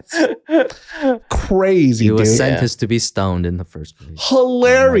whites. Crazy, dude. He was sentenced to be stoned in the first place.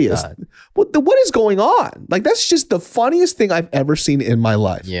 Hilarious. Oh what is going on? Like, that's just the funniest thing I've ever seen in my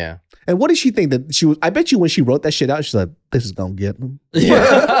life. Yeah. And what did she think that she was? I bet you when she wrote that shit out, she's like, "This is gonna get them."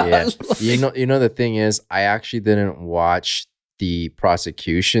 Yeah. You know the thing is, I actually didn't watch the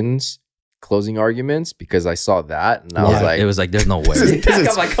prosecution's closing arguments because I saw that and I was like, it was like, there's no way.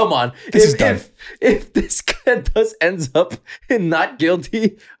 I'm like, come on. If this guy ends up not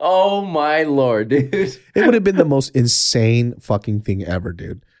guilty, oh my Lord, dude. It would have been the most insane fucking thing ever,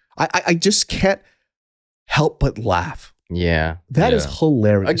 dude. I just can't help but laugh. Yeah. That is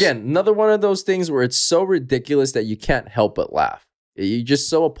hilarious. Again, another one of those things where it's so ridiculous that you can't help but laugh. You're just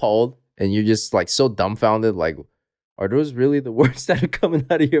so appalled and you're just like so dumbfounded. Like, are those really the words that are coming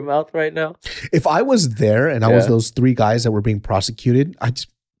out of your mouth right now? If I was there and I was those three guys that were being prosecuted,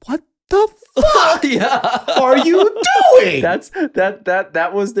 what the fuck are you doing?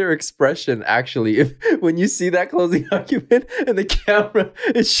 That was their expression, actually. When you see that closing argument and the camera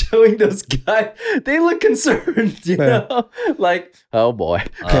is showing those guys, they look concerned, you know? Like, oh boy.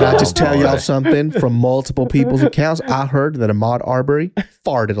 Can I just tell y'all something from multiple people's accounts? I heard that Ahmaud Arbery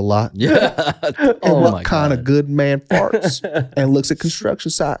farted a lot. Yeah. And what kind of good man farts and looks at construction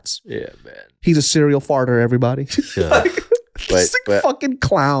sites? Yeah, man. He's a serial farter, everybody. Yeah. He's a fucking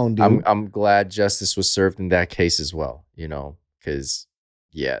clown, dude. I'm glad justice was served in that case as well, you know, because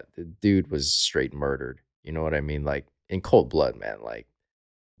the dude was straight murdered. You know what I mean? Like in cold blood, man. Like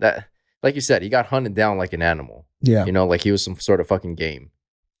that, like you said, he got hunted down like an animal. Yeah. You know, like he was some sort of fucking game.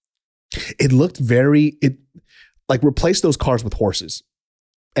 It looked like replace those cars with horses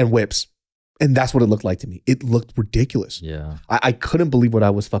and whips. And that's what it looked like to me. It looked ridiculous. Yeah. I couldn't believe what I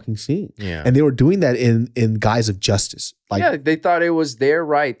was fucking seeing. Yeah. And they were doing that in guise of justice. Like, yeah, they thought it was their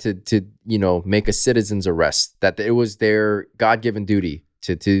right to you know, make a citizen's arrest, that it was their God-given duty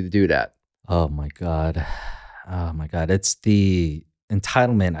to do that. Oh my God. Oh my God. It's the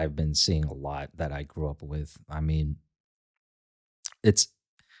entitlement I've been seeing a lot that I grew up with. I mean, it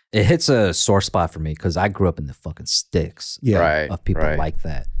hits a sore spot for me because I grew up in the fucking sticks of people like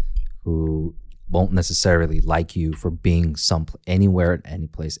that, who won't necessarily like you for being anywhere, at any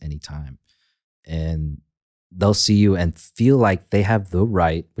place, anytime. And they'll see you and feel like they have the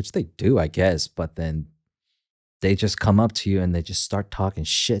right, which they do, I guess, but then they just come up to you and they just start talking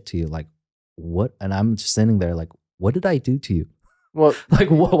shit to you. Like, what? And I'm just sitting there like, what did I do to you? Well, like,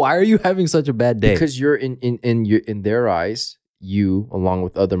 why are you having such a bad day? Because you're in their eyes, you, along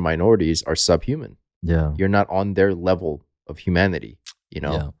with other minorities, are subhuman. Yeah. You're not on their level of humanity, you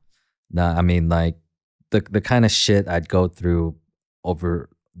know? Yeah. Nah, I mean, like, the kind of shit I'd go through over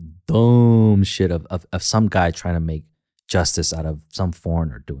dumb shit of some guy trying to make justice out of some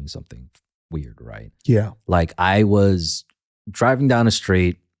foreigner doing something weird, right? Yeah. Like, I was driving down the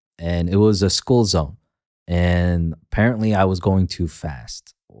street and it was a school zone. And apparently I was going too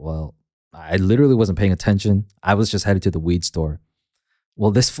fast. Well, I literally wasn't paying attention. I was just headed to the weed store.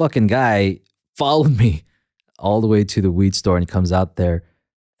 Well, this fucking guy followed me all the way to the weed store and he comes out there.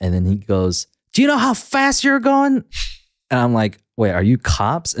 And then he goes, do you know how fast you're going? And I'm like, wait, are you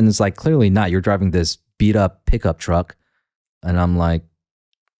cops? And it's like, clearly not. You're driving this beat up pickup truck. And I'm like,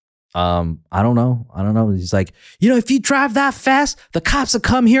 I don't know. I don't know. He's like, you know, if you drive that fast, the cops will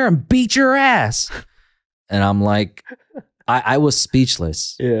come here and beat your ass. And I'm like, I was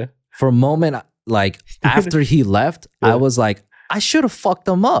speechless. Yeah. For a moment, like after he left, I was like, I should have fucked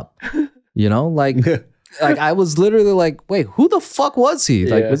him up. You know, like, like I was literally like, wait, who the fuck was he?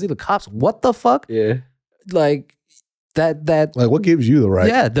 Like, was he the cops? What the fuck? Yeah. Like that like, what gives you the right?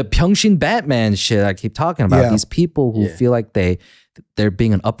 Yeah, the Pyeongchang Batman shit I keep talking about. These people who feel like they're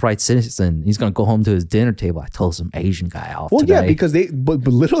being an upright citizen. He's gonna go home to his dinner table. I told some Asian guy off today. Yeah, because but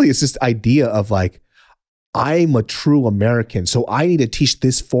literally it's this idea of like, I'm a true American, so I need to teach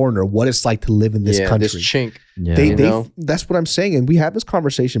this foreigner what it's like to live in this country. This chink. Yeah. That's what I'm saying. And we have this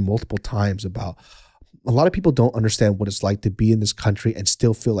conversation multiple times about a lot of people don't understand what it's like to be in this country and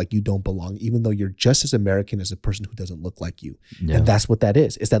still feel like you don't belong, even though you're just as American as a person who doesn't look like you. Yeah. And that's what that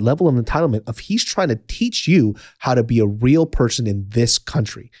is. It's that level of entitlement of he's trying to teach you how to be a real person in this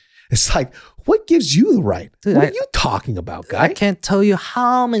country. It's like, what gives you the right? Dude, what are you talking about, guy? I can't tell you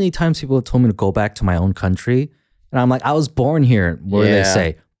how many times people have told me to go back to my own country. And I'm like, I was born here. What do they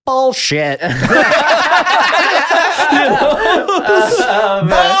say? Bullshit. Bullshit.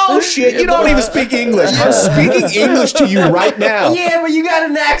 Bullshit. You don't even speak English. I'm speaking English to you right now. Yeah, but you got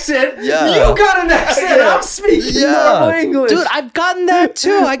an accent. Yeah. You got an accent. I'm speaking normal English. Dude, I've gotten that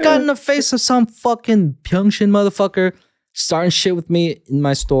too. I got in the face of some fucking Pyeongchang motherfucker starting shit with me in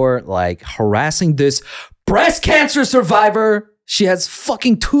my store, like harassing this breast cancer survivor. She has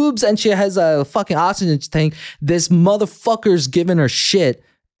fucking tubes and she has a fucking oxygen tank. This motherfucker's giving her shit.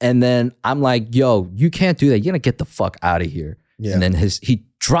 And then I'm like, yo, you can't do that. You're gonna get the fuck out of here. Yeah. And then he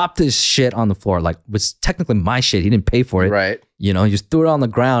dropped his shit on the floor, like was technically my shit. He didn't pay for it. Right. You know, he just threw it on the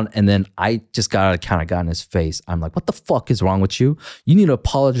ground. And then I just got out of the counter, got in his face. I'm like, what the fuck is wrong with you? You need to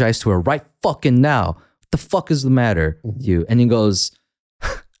apologize to her right fucking now. What the fuck is the matter with you? And he goes,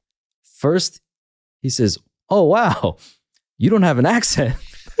 first, he says, oh, wow. You don't have an accent.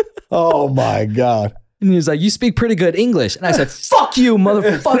 Oh my God. And he was like, you speak pretty good English. And I said, fuck you,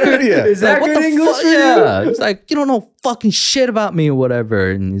 motherfucker. Yeah. Is that like, good English for you? Yeah. He's like, you don't know fucking shit about me or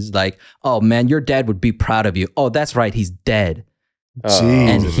whatever. And he's like, oh man, your dad would be proud of you. Oh, that's right. He's dead.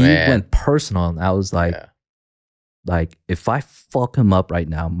 And he went personal. And I was like, if I fuck him up right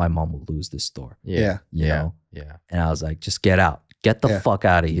now, my mom will lose this store. Yeah. You know? Yeah. And I was like, just get out. Get the fuck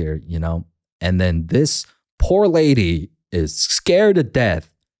out of here, you know? And then this poor lady is scared to death.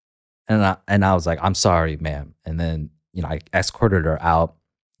 And I was like, I'm sorry, ma'am. And then, you know, I escorted her out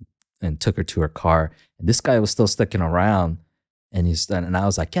and took her to her car. And this guy was still sticking around. And I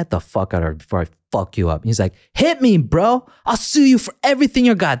was like, get the fuck out of her before I fuck you up. And he's like, hit me, bro. I'll sue you for everything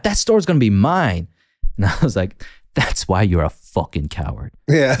you got. That store's gonna be mine. And I was like, that's why you're a fucking coward.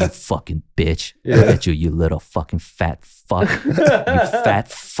 Yeah. You fucking bitch. Yeah. Look at you, you little fucking fat fuck. You fat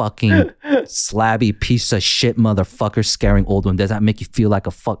fucking slabby piece of shit motherfucker scaring old women. Does that make you feel like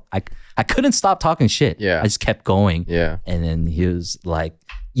a fuck? I couldn't stop talking shit. Yeah. I just kept going. Yeah. And then he was like,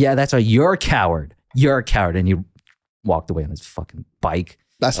 yeah, that's right. You're a coward. You're a coward. And he walked away on his fucking bike.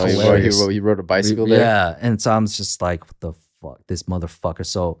 That's hilarious. He rode a bicycle there? Yeah. And so I'm just like, what the fuck? This motherfucker.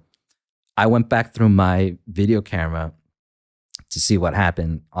 So I went back through my video camera to see what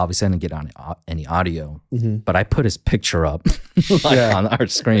happened. Obviously, I didn't get on any audio, but I put his picture up on our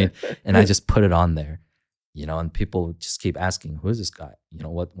screen, and I just put it on there, you know. And people just keep asking, "Who is this guy? You know,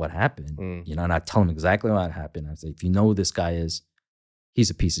 what happened?" You know, and I tell them exactly what happened. I say, "If you know who this guy is, he's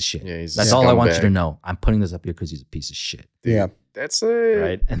a piece of shit. Yeah, that's all I want you to know. I'm putting this up here because he's a piece of shit." Yeah, that's it.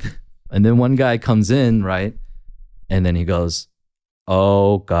 Right, and then one guy comes in, right, and then he goes,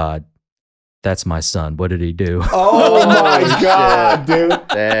 "Oh God. That's my son. What did he do?" Oh my God, dude.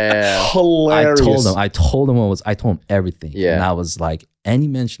 Damn. Hilarious. I told him everything. Yeah. And I was like, and he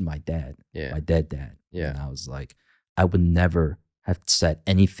mentioned my dad. Yeah. My dead dad. Yeah. And I was like, I would never have said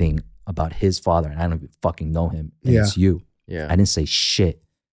anything about his father, and I don't even fucking know him. And it's you. Yeah. I didn't say shit,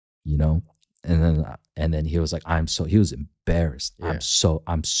 you know? And then he was like, he was embarrassed. Yeah.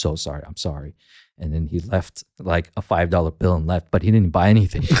 I'm so sorry. I'm sorry. And then he left like a $5 bill and left, but he didn't buy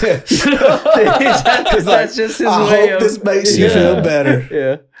anything. That's just his way hope this makes you feel better.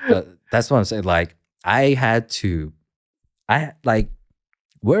 Yeah. But that's what I'm saying. Like,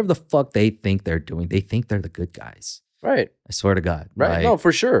 wherever the fuck they think they're doing, they think they're the good guys. Right. I swear to God. Right. Like, no,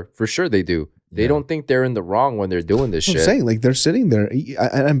 for sure. For sure they do. They don't think they're in the wrong when they're doing this shit. I'm saying, like, they're sitting there,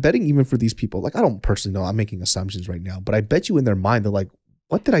 and I'm betting even for these people, like, I don't personally know, I'm making assumptions right now, but I bet you in their mind, they're like,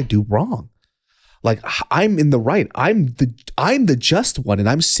 what did I do wrong? Like, I'm in the right. I'm the just one, and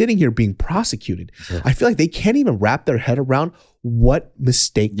I'm sitting here being prosecuted. Yeah. I feel like they can't even wrap their head around what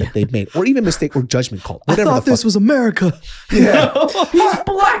mistake that they've made, or even mistake or judgment call. I thought this was America. Yeah. He's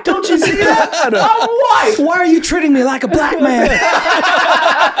black. Don't you see that? I'm white. Why are you treating me like a black man?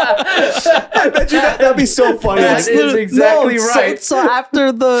 I bet you that'd be so funny. That is exactly right. So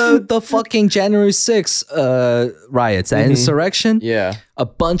after the fucking January 6th riots, that insurrection, a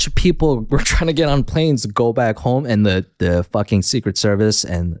bunch of people were trying to get on planes to go back home, and the fucking Secret Service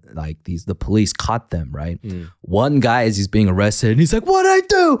and like the police caught them, right? One guy, as he's being arrested, and he's like, what'd I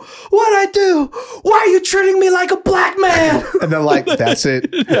do? What'd I do? Why are you treating me like a black man? And they're like, that's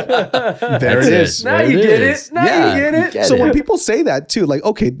it. There it is. Now you get it. Now you get it. So when people say that too, like,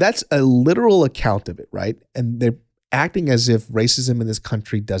 okay, that's a literal account of it, right? And they're acting as if racism in this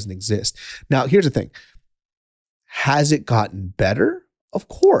country doesn't exist. Now, here's the thing. Has it gotten better? Of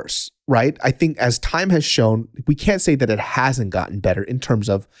course, right? I think as time has shown, we can't say that it hasn't gotten better in terms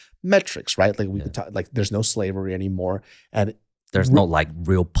of metrics, right? Like we could talk, like there's no slavery anymore, and there's no like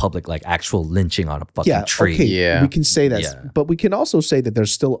real public, like actual lynching on a fucking tree. Okay, we can say that, but we can also say that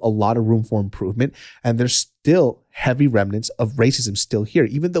there's still a lot of room for improvement, and there's still heavy remnants of racism still here,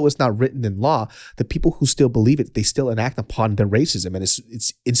 even though it's not written in law. The people who still believe it, they still enact upon their racism, and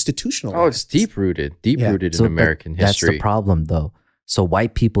it's institutional. Oh, it's deep rooted in American history. That's the problem, though. So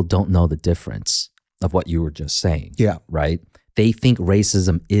white people don't know the difference of what you were just saying. Yeah. Right? They think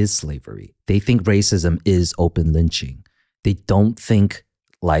racism is slavery. They think racism is open lynching. They don't think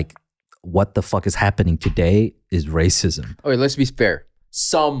like what the fuck is happening today is racism. Okay, let's be fair.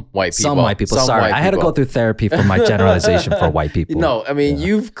 Some white people. Some white people. Sorry, I had to go through therapy for my generalization for white people. No, I mean,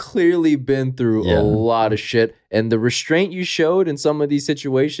 you've clearly been through a lot of shit. And the restraint you showed in some of these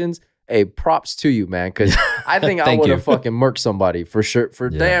situations, hey, props to you, man. Because I think I would have fucking murked somebody for sure, for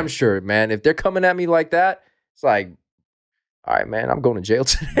damn sure, man. If they're coming at me like that, it's like, all right, man, I'm going to jail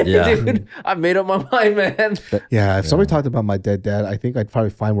today. Yeah. Dude, I made up my mind, man. Yeah, if somebody talked about my dead dad, I think I'd probably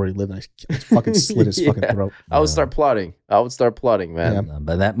find where he lived and I fucking slit his fucking throat. I would start plotting. I would start plotting, man. Yeah.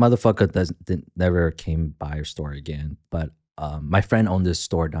 But that motherfucker never came by our store again. But my friend owned this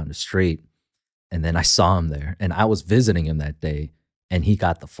store down the street, and then I saw him there, and I was visiting him that day, and he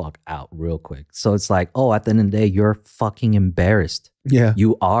got the fuck out real quick. So it's like, oh, at the end of the day, you're fucking embarrassed. Yeah.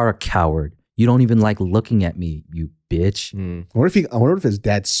 You are a coward. You don't even like looking at me, you bitch. I wonder if his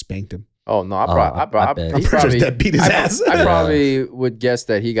dad spanked him. Oh no! I'm pretty sure his dad beat his ass. I probably would guess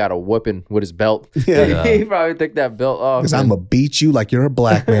that he got a whooping with his belt. Yeah. He probably took that belt off. Because I'm gonna beat you like you're a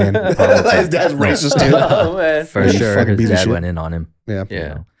black man. His dad's racist too. Oh man, for sure. His dad went in on him. Yeah, yeah. You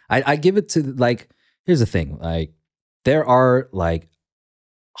know? I give it to like. Here's the thing. Like there are like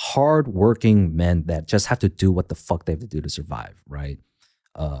hardworking men that just have to do what the fuck they have to do to survive, right?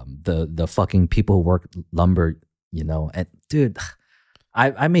 The fucking people who work lumber, you know, and dude,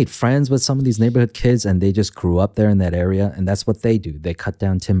 I made friends with some of these neighborhood kids and they just grew up there in that area and that's what they do. They cut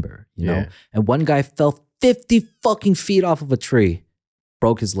down timber, you know, and one guy fell 50 fucking feet off of a tree,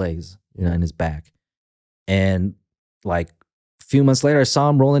 broke his legs, you know, and his back. And like a few months later, I saw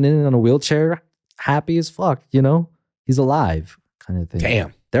him rolling in on a wheelchair, happy as fuck, you know, he's alive kind of thing.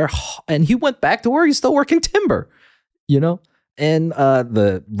 Damn. And he went back to work. He's still working timber, you know? And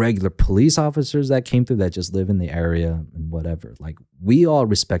the regular police officers that came through that just live in the area and whatever, like we all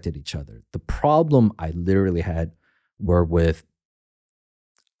respected each other. The problem I literally had were with,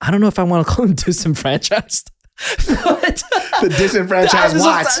 I don't know if I want to call them disenfranchised, but the disenfranchised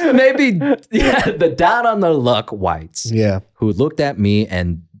whites. Maybe, the down on their luck whites. Yeah. Who looked at me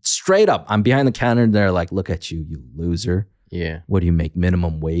and straight up, I'm behind the counter and they're like, look at you, you loser. Yeah. What do you make,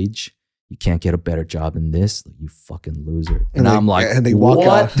 minimum wage? You can't get a better job than this, you fucking loser. And I'm like, and they walk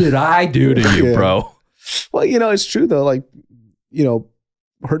what did I do to you, bro? Well, you know, it's true though. Like, you know,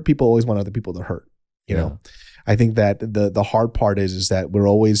 hurt people always want other people to hurt. You know, I think that the hard part is that we're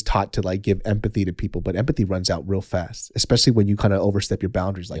always taught to like give empathy to people, but empathy runs out real fast, especially when you kind of overstep your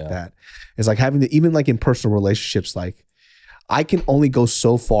boundaries like that. It's like having to, even like in personal relationships, like I can only go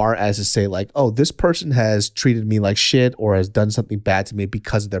so far as to say like, oh, this person has treated me like shit or has done something bad to me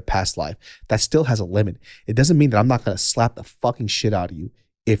because of their past life. That still has a limit. It doesn't mean that I'm not going to slap the fucking shit out of you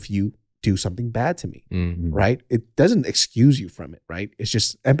if you do something bad to me, right? It doesn't excuse you from it, right? It's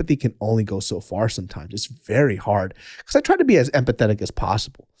just empathy can only go so far sometimes. It's very hard because I try to be as empathetic as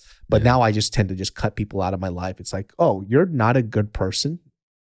possible. But now I just tend to just cut people out of my life. It's like, oh, you're not a good person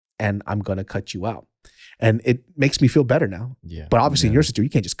and I'm going to cut you out. And it makes me feel better now. Yeah. But obviously in your situation,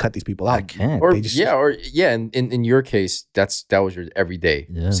 you can't just cut these people out. I can't. Or in your case, that was your everyday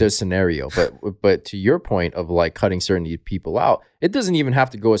scenario. But to your point of like cutting certain people out, it doesn't even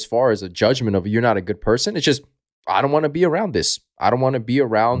have to go as far as a judgment of you're not a good person. It's just, I don't want to be around this. I don't want to be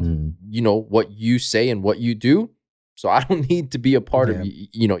around, you know, what you say and what you do. So I don't need to be a part of,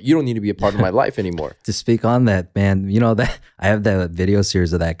 you know, you don't need to be a part of my life anymore. To speak on that, man, you know, that I have that video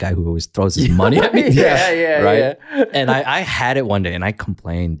series of that guy who always throws his money at me. Right. And I had it one day and I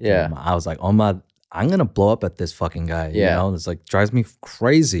complained. I was like, oh my, I'm going to blow up at this fucking guy. You know, it's like, drives me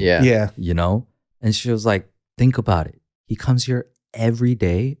crazy. You know? And she was like, think about it. He comes here every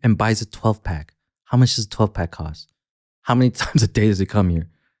day and buys a 12 pack. How much does a 12 pack cost? How many times a day does he come here?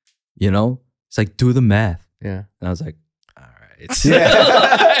 You know? It's like, do the math. Yeah. And I was like, all right.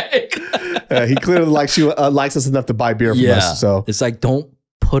 He clearly likes us enough to buy beer from us. So it's like, don't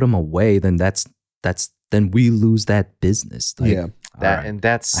put him away. Then then we lose that business. Like, and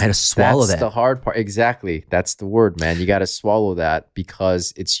that's I had to swallow that's the hard part. Exactly. That's the word, man. You got to swallow that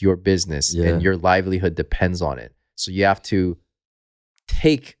because it's your business and your livelihood depends on it. So you have to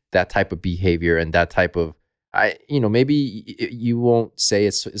take that type of behavior and that type of, you know, maybe you won't say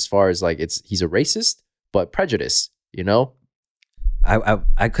it's as far as like he's a racist, but prejudice, you know?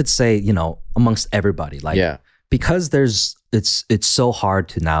 I could say, you know, amongst everybody, like, because it's so hard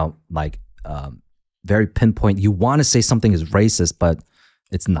to now like very pinpoint. You want to say something is racist, but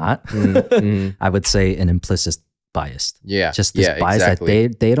it's not. I would say an implicit bias. Just this bias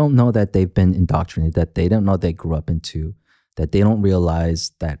that they don't know that they've been indoctrinated, that they don't know they grew up into, that they don't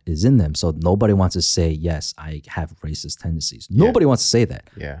realize that is in them. So nobody wants to say, yes, I have racist tendencies. Nobody wants to say that.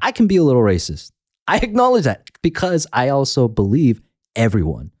 Yeah. I can be a little racist. I acknowledge that because I also believe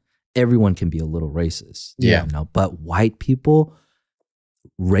everyone can be a little racist. Yeah. You know? But white people,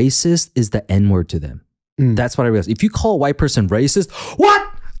 racist is the N-word to them. That's what I realized. If you call a white person racist, what?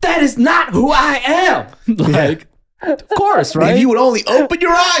 That is not who I am. Like, of course, right? If you would only open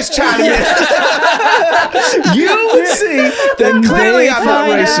your eyes, Chinaman, you would see that clearly I'm not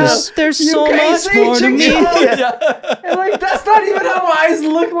racist. There's so much more to me. And like, that's not even how my eyes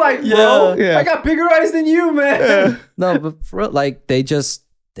look like, bro. Yeah. I got bigger eyes than you, man. No, but for real, like they just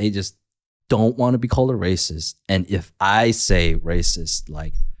don't want to be called a racist. And if I say racist,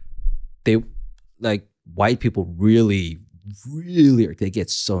 like white people really they get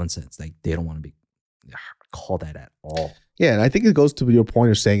so incensed. Like they don't want to be called that at all. Yeah, and I think it goes to your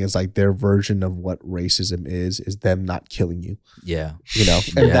point of saying it's like their version of what racism is them not killing you. Yeah. You know,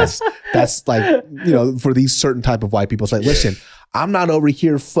 and that's like, you know, for these certain type of white people, it's like, listen, I'm not over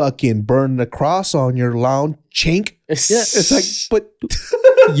here fucking burning a cross on your lawn, chink. Yeah, it's like, but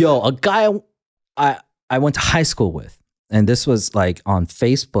yo, a guy I went to high school with, and this was like on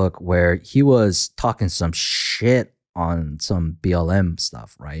Facebook where he was talking some shit on some BLM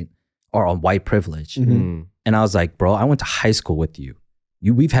stuff, right? Or on white privilege. Mm-hmm. And I was like, bro, I went to high school with you.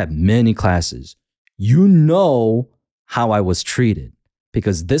 We've had many classes. You know how I was treated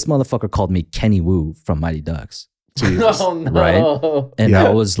because this motherfucker called me Kenny Wu from Mighty Ducks. Oh, no. Right? And I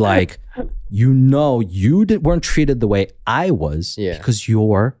was like, you know, you weren't treated the way I was because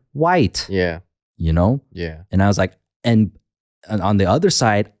you're white. Yeah. You know? Yeah. And I was like, and on the other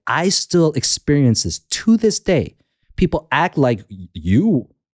side, I still experience this to this day. People act like you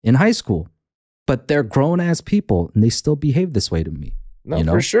in high school, but they're grown-ass people and they still behave this way to me. No, you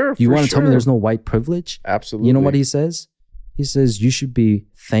know? for sure. You want to tell me there's no white privilege? Absolutely. You know what he says? He says, you should be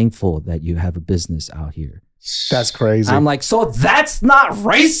thankful that you have a business out here. That's crazy. I'm like, so that's not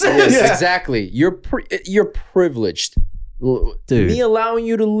racist? Yes, exactly. You're privileged. Dude. Me allowing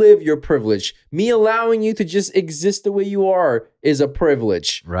you to live your privilege. Me allowing you to just exist the way you are is a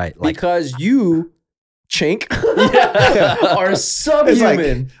privilege. Right. Like, because you, chink, are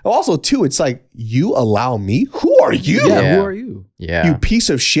subhuman. Like, also, too, it's like, you allow me? Who are you? Yeah, who are you? Yeah. You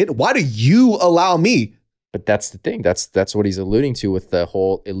piece of shit. Why do you allow me? But that's the thing. That's what he's alluding to with the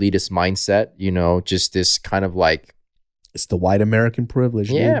whole elitist mindset. You know, just this kind of like, it's the white American privilege.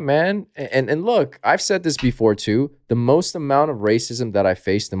 Yeah, dude. man. And look, I've said this before too. The most amount of racism that I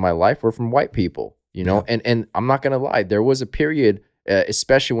faced in my life were from white people. You know, and I'm not gonna lie. There was a period,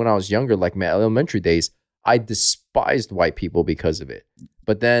 especially when I was younger, like my elementary days, I despised white people because of it.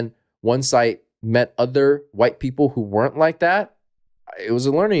 But then once I met other white people who weren't like that, it was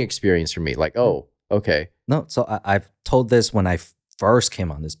a learning experience for me. Like, oh, okay. No, so I've told this when I first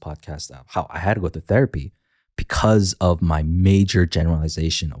came on this podcast, how I had to go to therapy because of my major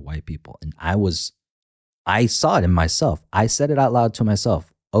generalization of white people. And I saw it in myself. I said it out loud to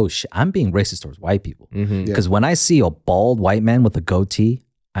myself. Oh shit, I'm being racist towards white people. Because when I see a bald white man with a goatee,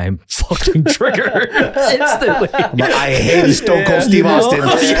 I'm fucking triggered instantly. I hate Stone Cold Steve Austin.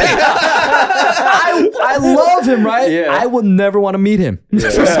 I love him, right? Yeah. I would never want to meet him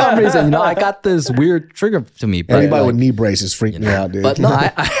for some reason. You know, I got this weird trigger to me. But anybody with knee braces freak me out, dude. But no,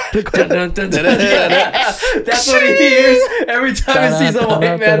 I had to go. That's what he hears every time he sees a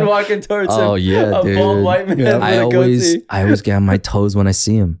white man walking towards him. Oh yeah, a bald white man with I a always goatee. get on my toes when I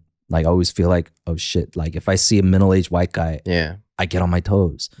see him. Like I always feel like, oh shit. Like if I see a middle-aged white guy, I get on my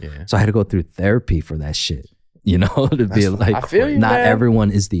toes. Yeah. So I had to go through therapy for that shit. You know, to be like, I feel you, not man.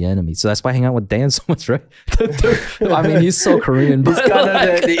 everyone is the enemy. So that's why I hang out with Dan so much, right? I mean, he's so Korean. He's But kind of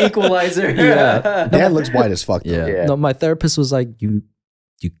like, the equalizer. Yeah. Dan looks white as fuck, though. yeah. No, my therapist was like, you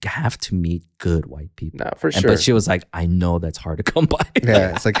have to meet good white people. No, for sure. But she was like, I know that's hard to come by.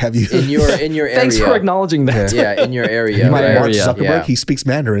 Yeah, it's like, have you... in your area. Thanks for acknowledging that. Yeah, in your area. My right? Mark area. Zuckerberg, he speaks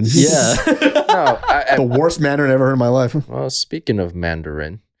Mandarin. Yeah. No, The worst Mandarin I ever heard in my life. well, speaking of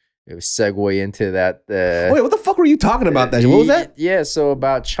Mandarin, it was segue into that. Wait, what the fuck were you talking about? That what was that? Yeah, so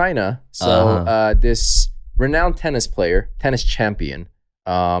about China. So this renowned tennis champion,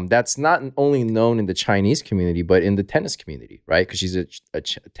 that's not only known in the Chinese community, but in the tennis community, right? Because she's a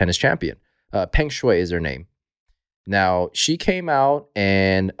tennis champion. Peng Shuai is her name. Now, she came out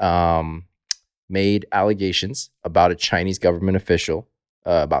and made allegations about a Chinese government official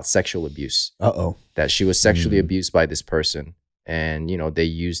about sexual abuse. Uh-oh. That she was sexually abused by this person. And, you know, they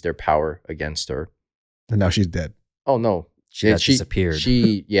used their power against her. And now she's dead. Oh, no. She got disappeared.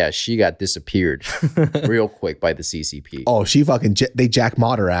 She got disappeared real quick by the CCP. Oh, she fucking, they Jack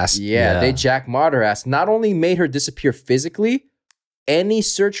Maud her ass. Yeah, they Jack Maud her ass. Not only made her disappear physically, any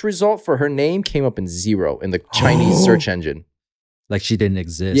search result for her name came up in 0 in the Chinese search engine. Like she didn't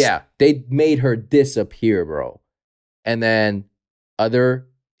exist. Yeah, they made her disappear, bro. And then other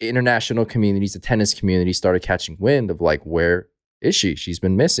international communities, the tennis community started catching wind of like, where is she? She's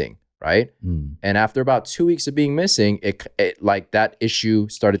been missing. Right. And after about 2 weeks of being missing, it like that issue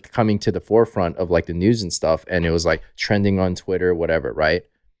started coming to the forefront of like the news and stuff. And it was like trending on Twitter, whatever. Right.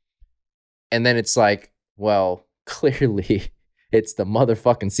 And then it's like, well, clearly it's the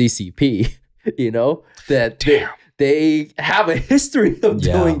motherfucking CCP, you know, that they have a history of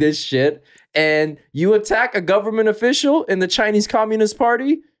doing this shit. And you attack a government official in the Chinese Communist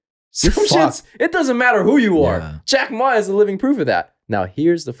Party. It doesn't matter who you are. Jack Ma is a living proof of that. Now,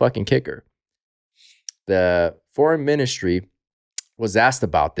 here's the fucking kicker. The foreign ministry was asked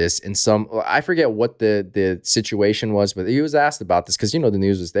about this in some, I forget what the situation was, but he was asked about this because, you know, the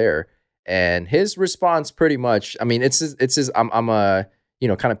news was there. And his response pretty much, I mean, it's his, I'm you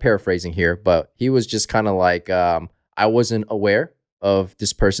know, kind of paraphrasing here, but he was just kind of like, I wasn't aware of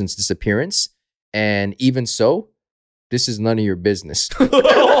this person's disappearance. And even so, this is none of your business.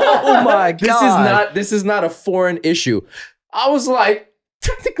 Oh my God. This is not a foreign issue. I was like,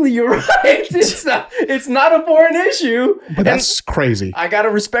 technically you're right. It's not a foreign issue. But that's crazy. I gotta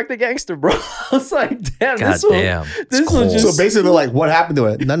respect the gangster, bro. I was like, damn, this was just... So basically like, what happened to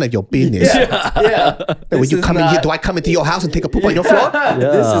it? None of your business. Yeah. When you come in here, do I come into your house and take a poop on your floor?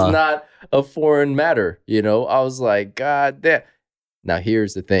 This is not a foreign matter. You know, I was like, God damn. Now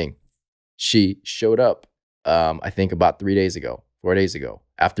here's the thing. She showed up, I think about 4 days ago,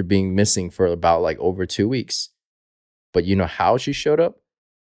 after being missing for about like over 2 weeks. But you know how she showed up?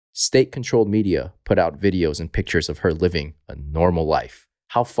 State-controlled media put out videos and pictures of her living a normal life.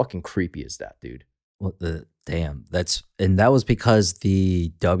 How fucking creepy is that, dude? Well, damn. And that was because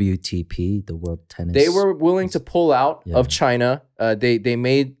the WTP, the World Tennis... They were willing to pull out of China. They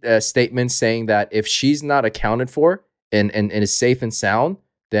made statements saying that if she's not accounted for and is safe and sound,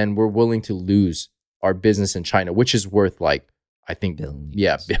 then we're willing to lose our business in China, which is worth like, I think,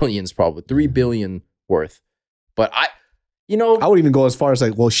 billions probably, 3 billion worth. But you know, I would even go as far as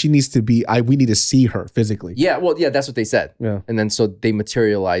like, well, she needs to be, we need to see her physically. Yeah, well, yeah, that's what they said. Yeah. And then so they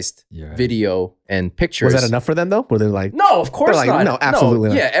materialized video and pictures. Was that enough for them though? Were they like, no, of course not. No, absolutely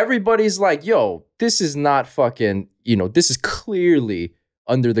not. Yeah, everybody's like, yo, this is not fucking, you know, this is clearly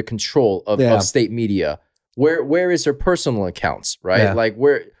under the control of state media. Where is her personal accounts, right? Yeah. Like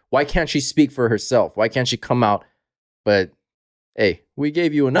why can't she speak for herself? Why can't she come out? But hey, we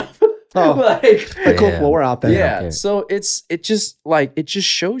gave you enough. Oh, cool. Well, we're out there. Yeah. Okay. So it just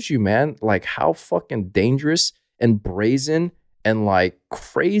shows you, man, like how fucking dangerous and brazen and like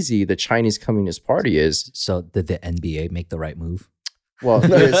crazy the Chinese Communist Party is. So did the NBA make the right move? Well,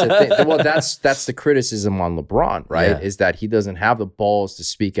 here's the thing. Well, that's the criticism on LeBron, right? Yeah. Is that he doesn't have the balls to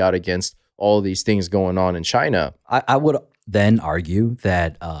speak out against all these things going on in China. I would then argue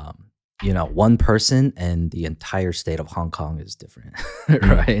that you know, one person and the entire state of Hong Kong is different,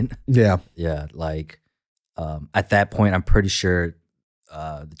 right? Yeah. Yeah. Like at that point, I'm pretty sure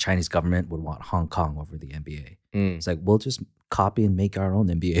the Chinese government would want Hong Kong over the NBA. It's like, we'll just copy and make our own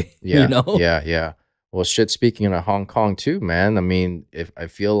NBA. Yeah. You know? Yeah. Well, shit, speaking of Hong Kong too, man, I mean, if I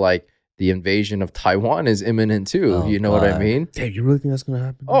feel like the invasion of Taiwan is imminent too. You know what I mean? Damn, you really think that's going to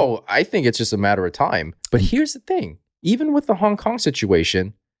happen? Oh, I think it's just a matter of time. But here's the thing. Even with the Hong Kong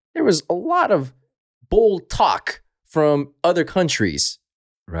situation, there was a lot of bold talk from other countries.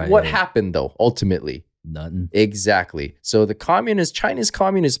 Right. What happened though, ultimately? Nothing. Exactly. So the Chinese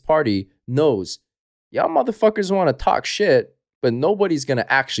Communist Party knows y'all motherfuckers want to talk shit, but nobody's going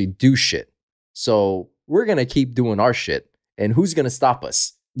to actually do shit. So we're going to keep doing our shit. And who's going to stop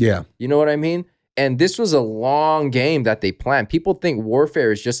us? Yeah. You know what I mean? And this was a long game that they planned. People think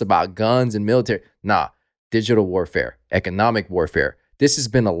warfare is just about guns and military. Nah, digital warfare, economic warfare. This has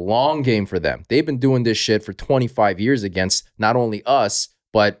been a long game for them. They've been doing this shit for 25 years against not only us,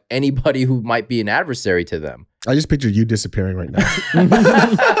 but anybody who might be an adversary to them. I just pictured you disappearing right now.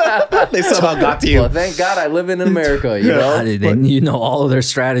 They somehow got to you. Well, thank God I live in America, you know? And you know all of their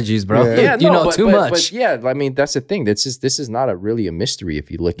strategies, bro. Yeah, you know too much. But yeah, I mean, that's the thing. This is not really a mystery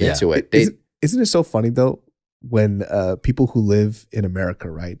if you look into it. Isn't it so funny, though, when people who live in America,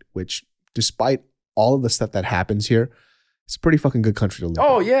 right, which despite all of the stuff that happens here, it's a pretty fucking good country to live in.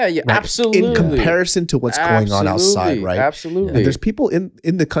 Oh, yeah, right? Absolutely. In comparison to what's going on outside, right? Absolutely. And there's people in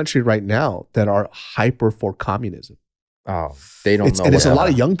the country right now that are hyper for communism. Oh, they don't know. And it's a lot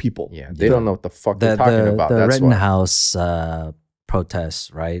of young people. Yeah, they don't know what the fuck they're talking about. The That's Rittenhouse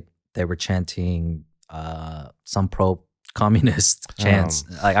protests, right? They were chanting some pro-communist chants.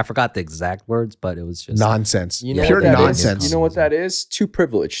 Like I forgot the exact words, but it was just nonsense. You know Pure nonsense. You know what that is? Too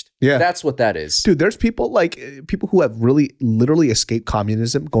privileged. Yeah, that's what that is, dude. There's people people who have literally escaped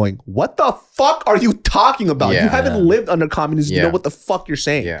communism, going, "What the fuck are you talking about? You haven't lived under communism. You know what the fuck you're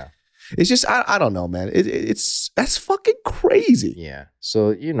saying?" Yeah. It's just I don't know, man. That's fucking crazy. Yeah.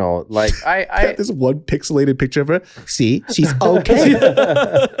 So like I there's one pixelated picture of her. See, she's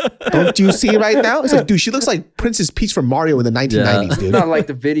okay. Don't you see right now? It's like, dude, she looks like Princess Peach from Mario in the 1990s, dude. Not like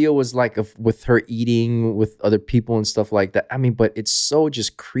the video was like with her eating with other people and stuff like that. I mean, but it's so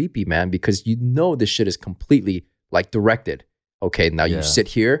just creepy, man, because this shit is completely like directed. Okay, now you sit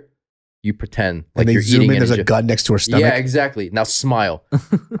here. You pretend like you're eating. And there's a gun next to her stomach. Yeah, exactly. Now smile.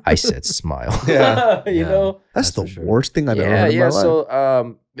 I said smile. Yeah, you know that's the worst thing I've ever heard in my life.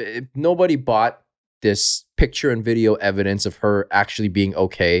 So nobody bought this picture and video evidence of her actually being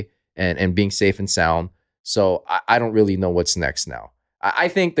okay and being safe and sound. So I don't really know what's next now. I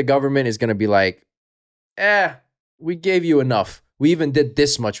think the government is going to be like, we gave you enough. We even did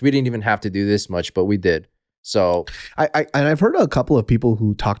this much. We didn't even have to do this much, but we did. So I've heard a couple of people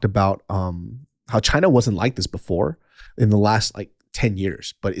who talked about how China wasn't like this before in the last like 10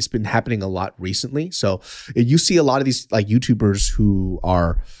 years, but it's been happening a lot recently. So you see a lot of these like YouTubers who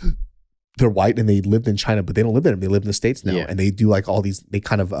they're white and they lived in China, but they don't live there. They live in the States now, and they do like all these. They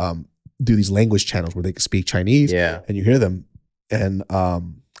kind of do these language channels where they can speak Chinese, and you hear them. And I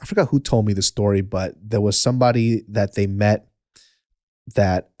forgot who told me the story, but there was somebody that they met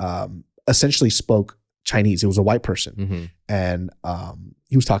that essentially spoke Chinese. It was a white person. And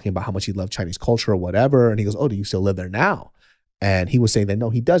he was talking about how much he loved Chinese culture or whatever. And he goes, "Oh, do you still live there now?" And he was saying that no,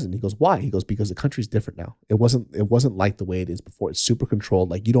 he doesn't. He goes, "Why?" He goes, "Because the country's different now. It wasn't like the way it is before. It's super controlled.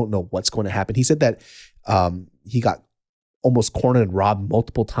 Like you don't know what's going to happen." He said that he got almost cornered and robbed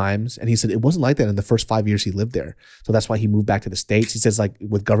multiple times. And he said it wasn't like that in the first 5 years he lived there. So that's why he moved back to the States. He says like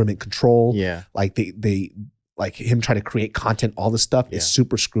with government control, like they like him trying to create content, all this stuff is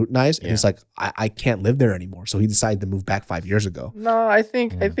super scrutinized. And he's like, I can't live there anymore. So he decided to move back 5 years ago. No, I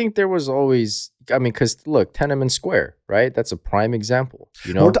think there was always, I mean, because look, Tiananmen Square, right? That's a prime example.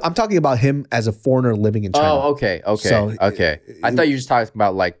 You know, I'm talking about him as a foreigner living in China. Oh, okay. So, I thought you were just talking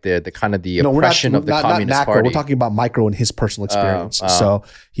about like the kind of the oppression of the Communist Party. We're talking about micro and his personal experience. So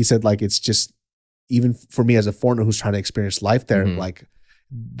he said like, it's just, even for me as a foreigner who's trying to experience life there, like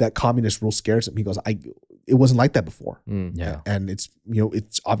that communist rule scares him. He goes, it wasn't like that before. And it's,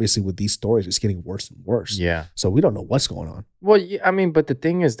 it's obviously with these stories, it's getting worse and worse. Yeah. So we don't know what's going on. Well, I mean, but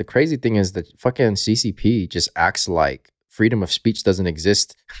the crazy thing is that fucking CCP just acts like freedom of speech doesn't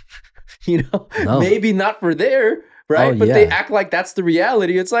exist. Maybe not for there. Right. But they act like that's the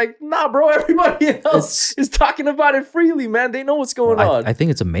reality. It's like, nah, bro, everybody else is talking about it freely, man. They know what's going on. I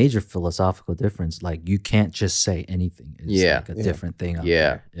think it's a major philosophical difference. Like, you can't just say anything. It's like a different thing out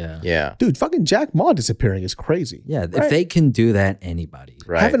there. Yeah. Dude, fucking Jack Ma disappearing is crazy. Yeah. If they can do that, anybody.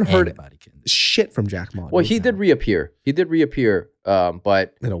 Right. Haven't heard shit from Jack Ma. Well, he did reappear.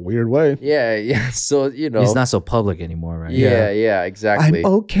 But in a weird way. Yeah. So, he's not so public anymore, right? Yeah, exactly. I'm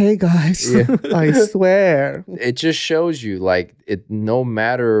okay, guys. I swear. It just shows you, like, no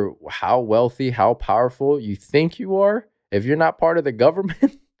matter how wealthy, how powerful you think you are, if you're not part of the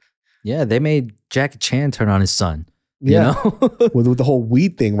government. Yeah, they made Jackie Chan turn on his son. Yeah. with the whole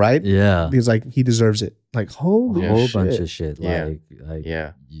weed thing, right? Yeah. He's like, he deserves it. Like, holy a whole shit. bunch of shit.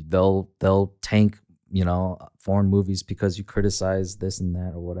 They'll tank, foreign movies because you criticize this and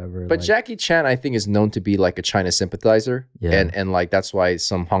that or whatever. But Jackie Chan, I think, is known to be like a China sympathizer. Yeah. And like, that's why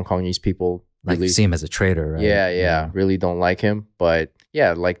some Hong Kongese people really see him as a traitor, right? Yeah. Really don't like him. But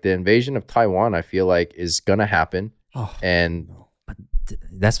yeah, like the invasion of Taiwan, I feel like is going to happen. But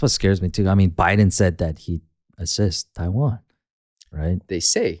that's what scares me too. I mean, Biden said that he'd assist Taiwan, right? They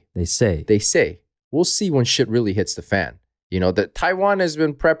say. We'll see when shit really hits the fan. That Taiwan has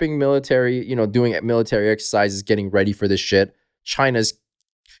been prepping military, doing military exercises, getting ready for this shit. China's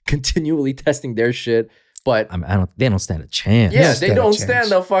continually testing their shit. But they don't stand a chance. Yeah, they don't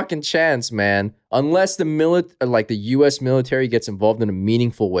stand a fucking chance, man. Unless the U.S. military gets involved in a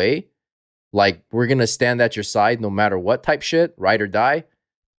meaningful way, like we're gonna stand at your side no matter what type shit, ride or die.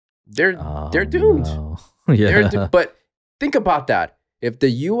 They're doomed. No. But think about that. If the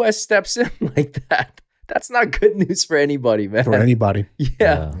U.S. steps in like that, that's not good news for anybody, man. For anybody.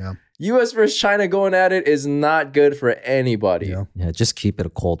 Yeah. U.S. versus China going at it is not good for anybody. Yeah, just keep it a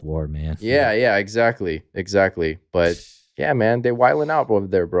Cold War, man. Yeah, exactly. But yeah, man, they're wilding out over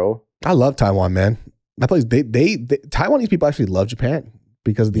there, bro. I love Taiwan, man. My place, they Taiwanese people actually love Japan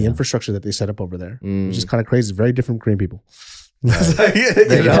because of the infrastructure that they set up over there, which is kind of crazy. Very different Korean people. Right.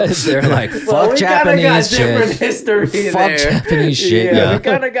 They're like, fuck Japanese shit. Fuck Japanese shit. Yeah, we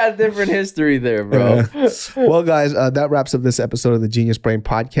kind of got different history there, bro. Well, guys, that wraps up this episode of the Genius Brain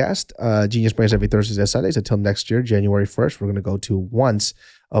Podcast. Genius Brains every Thursdays and Sundays. Until next year, January 1st, we're going to go to once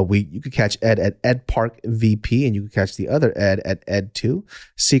a week. You could catch Ed at Ed Park VP, and you could catch the other Ed at Ed2.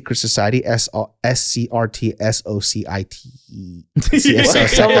 Secret Society, SCRT SOCIT.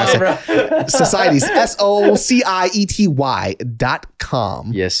 Societies,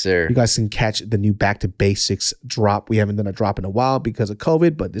 SOCIETY.com. Yes, sir. You guys can catch the new Back to Basics drop. We haven't done a drop in a while because of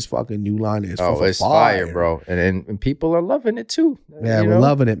COVID, but this fucking new line is it's fire, bro. And people are loving it too. Yeah, we're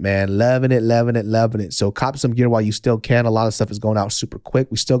loving it, man. Loving it. So cop some gear while you still can. A lot of stuff is going out super quick.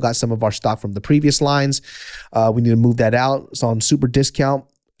 We still got some of our stock from the previous lines. We need to move that out. It's on super discount.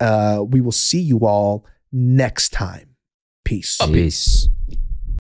 We will see you all next time. Peace. Peace.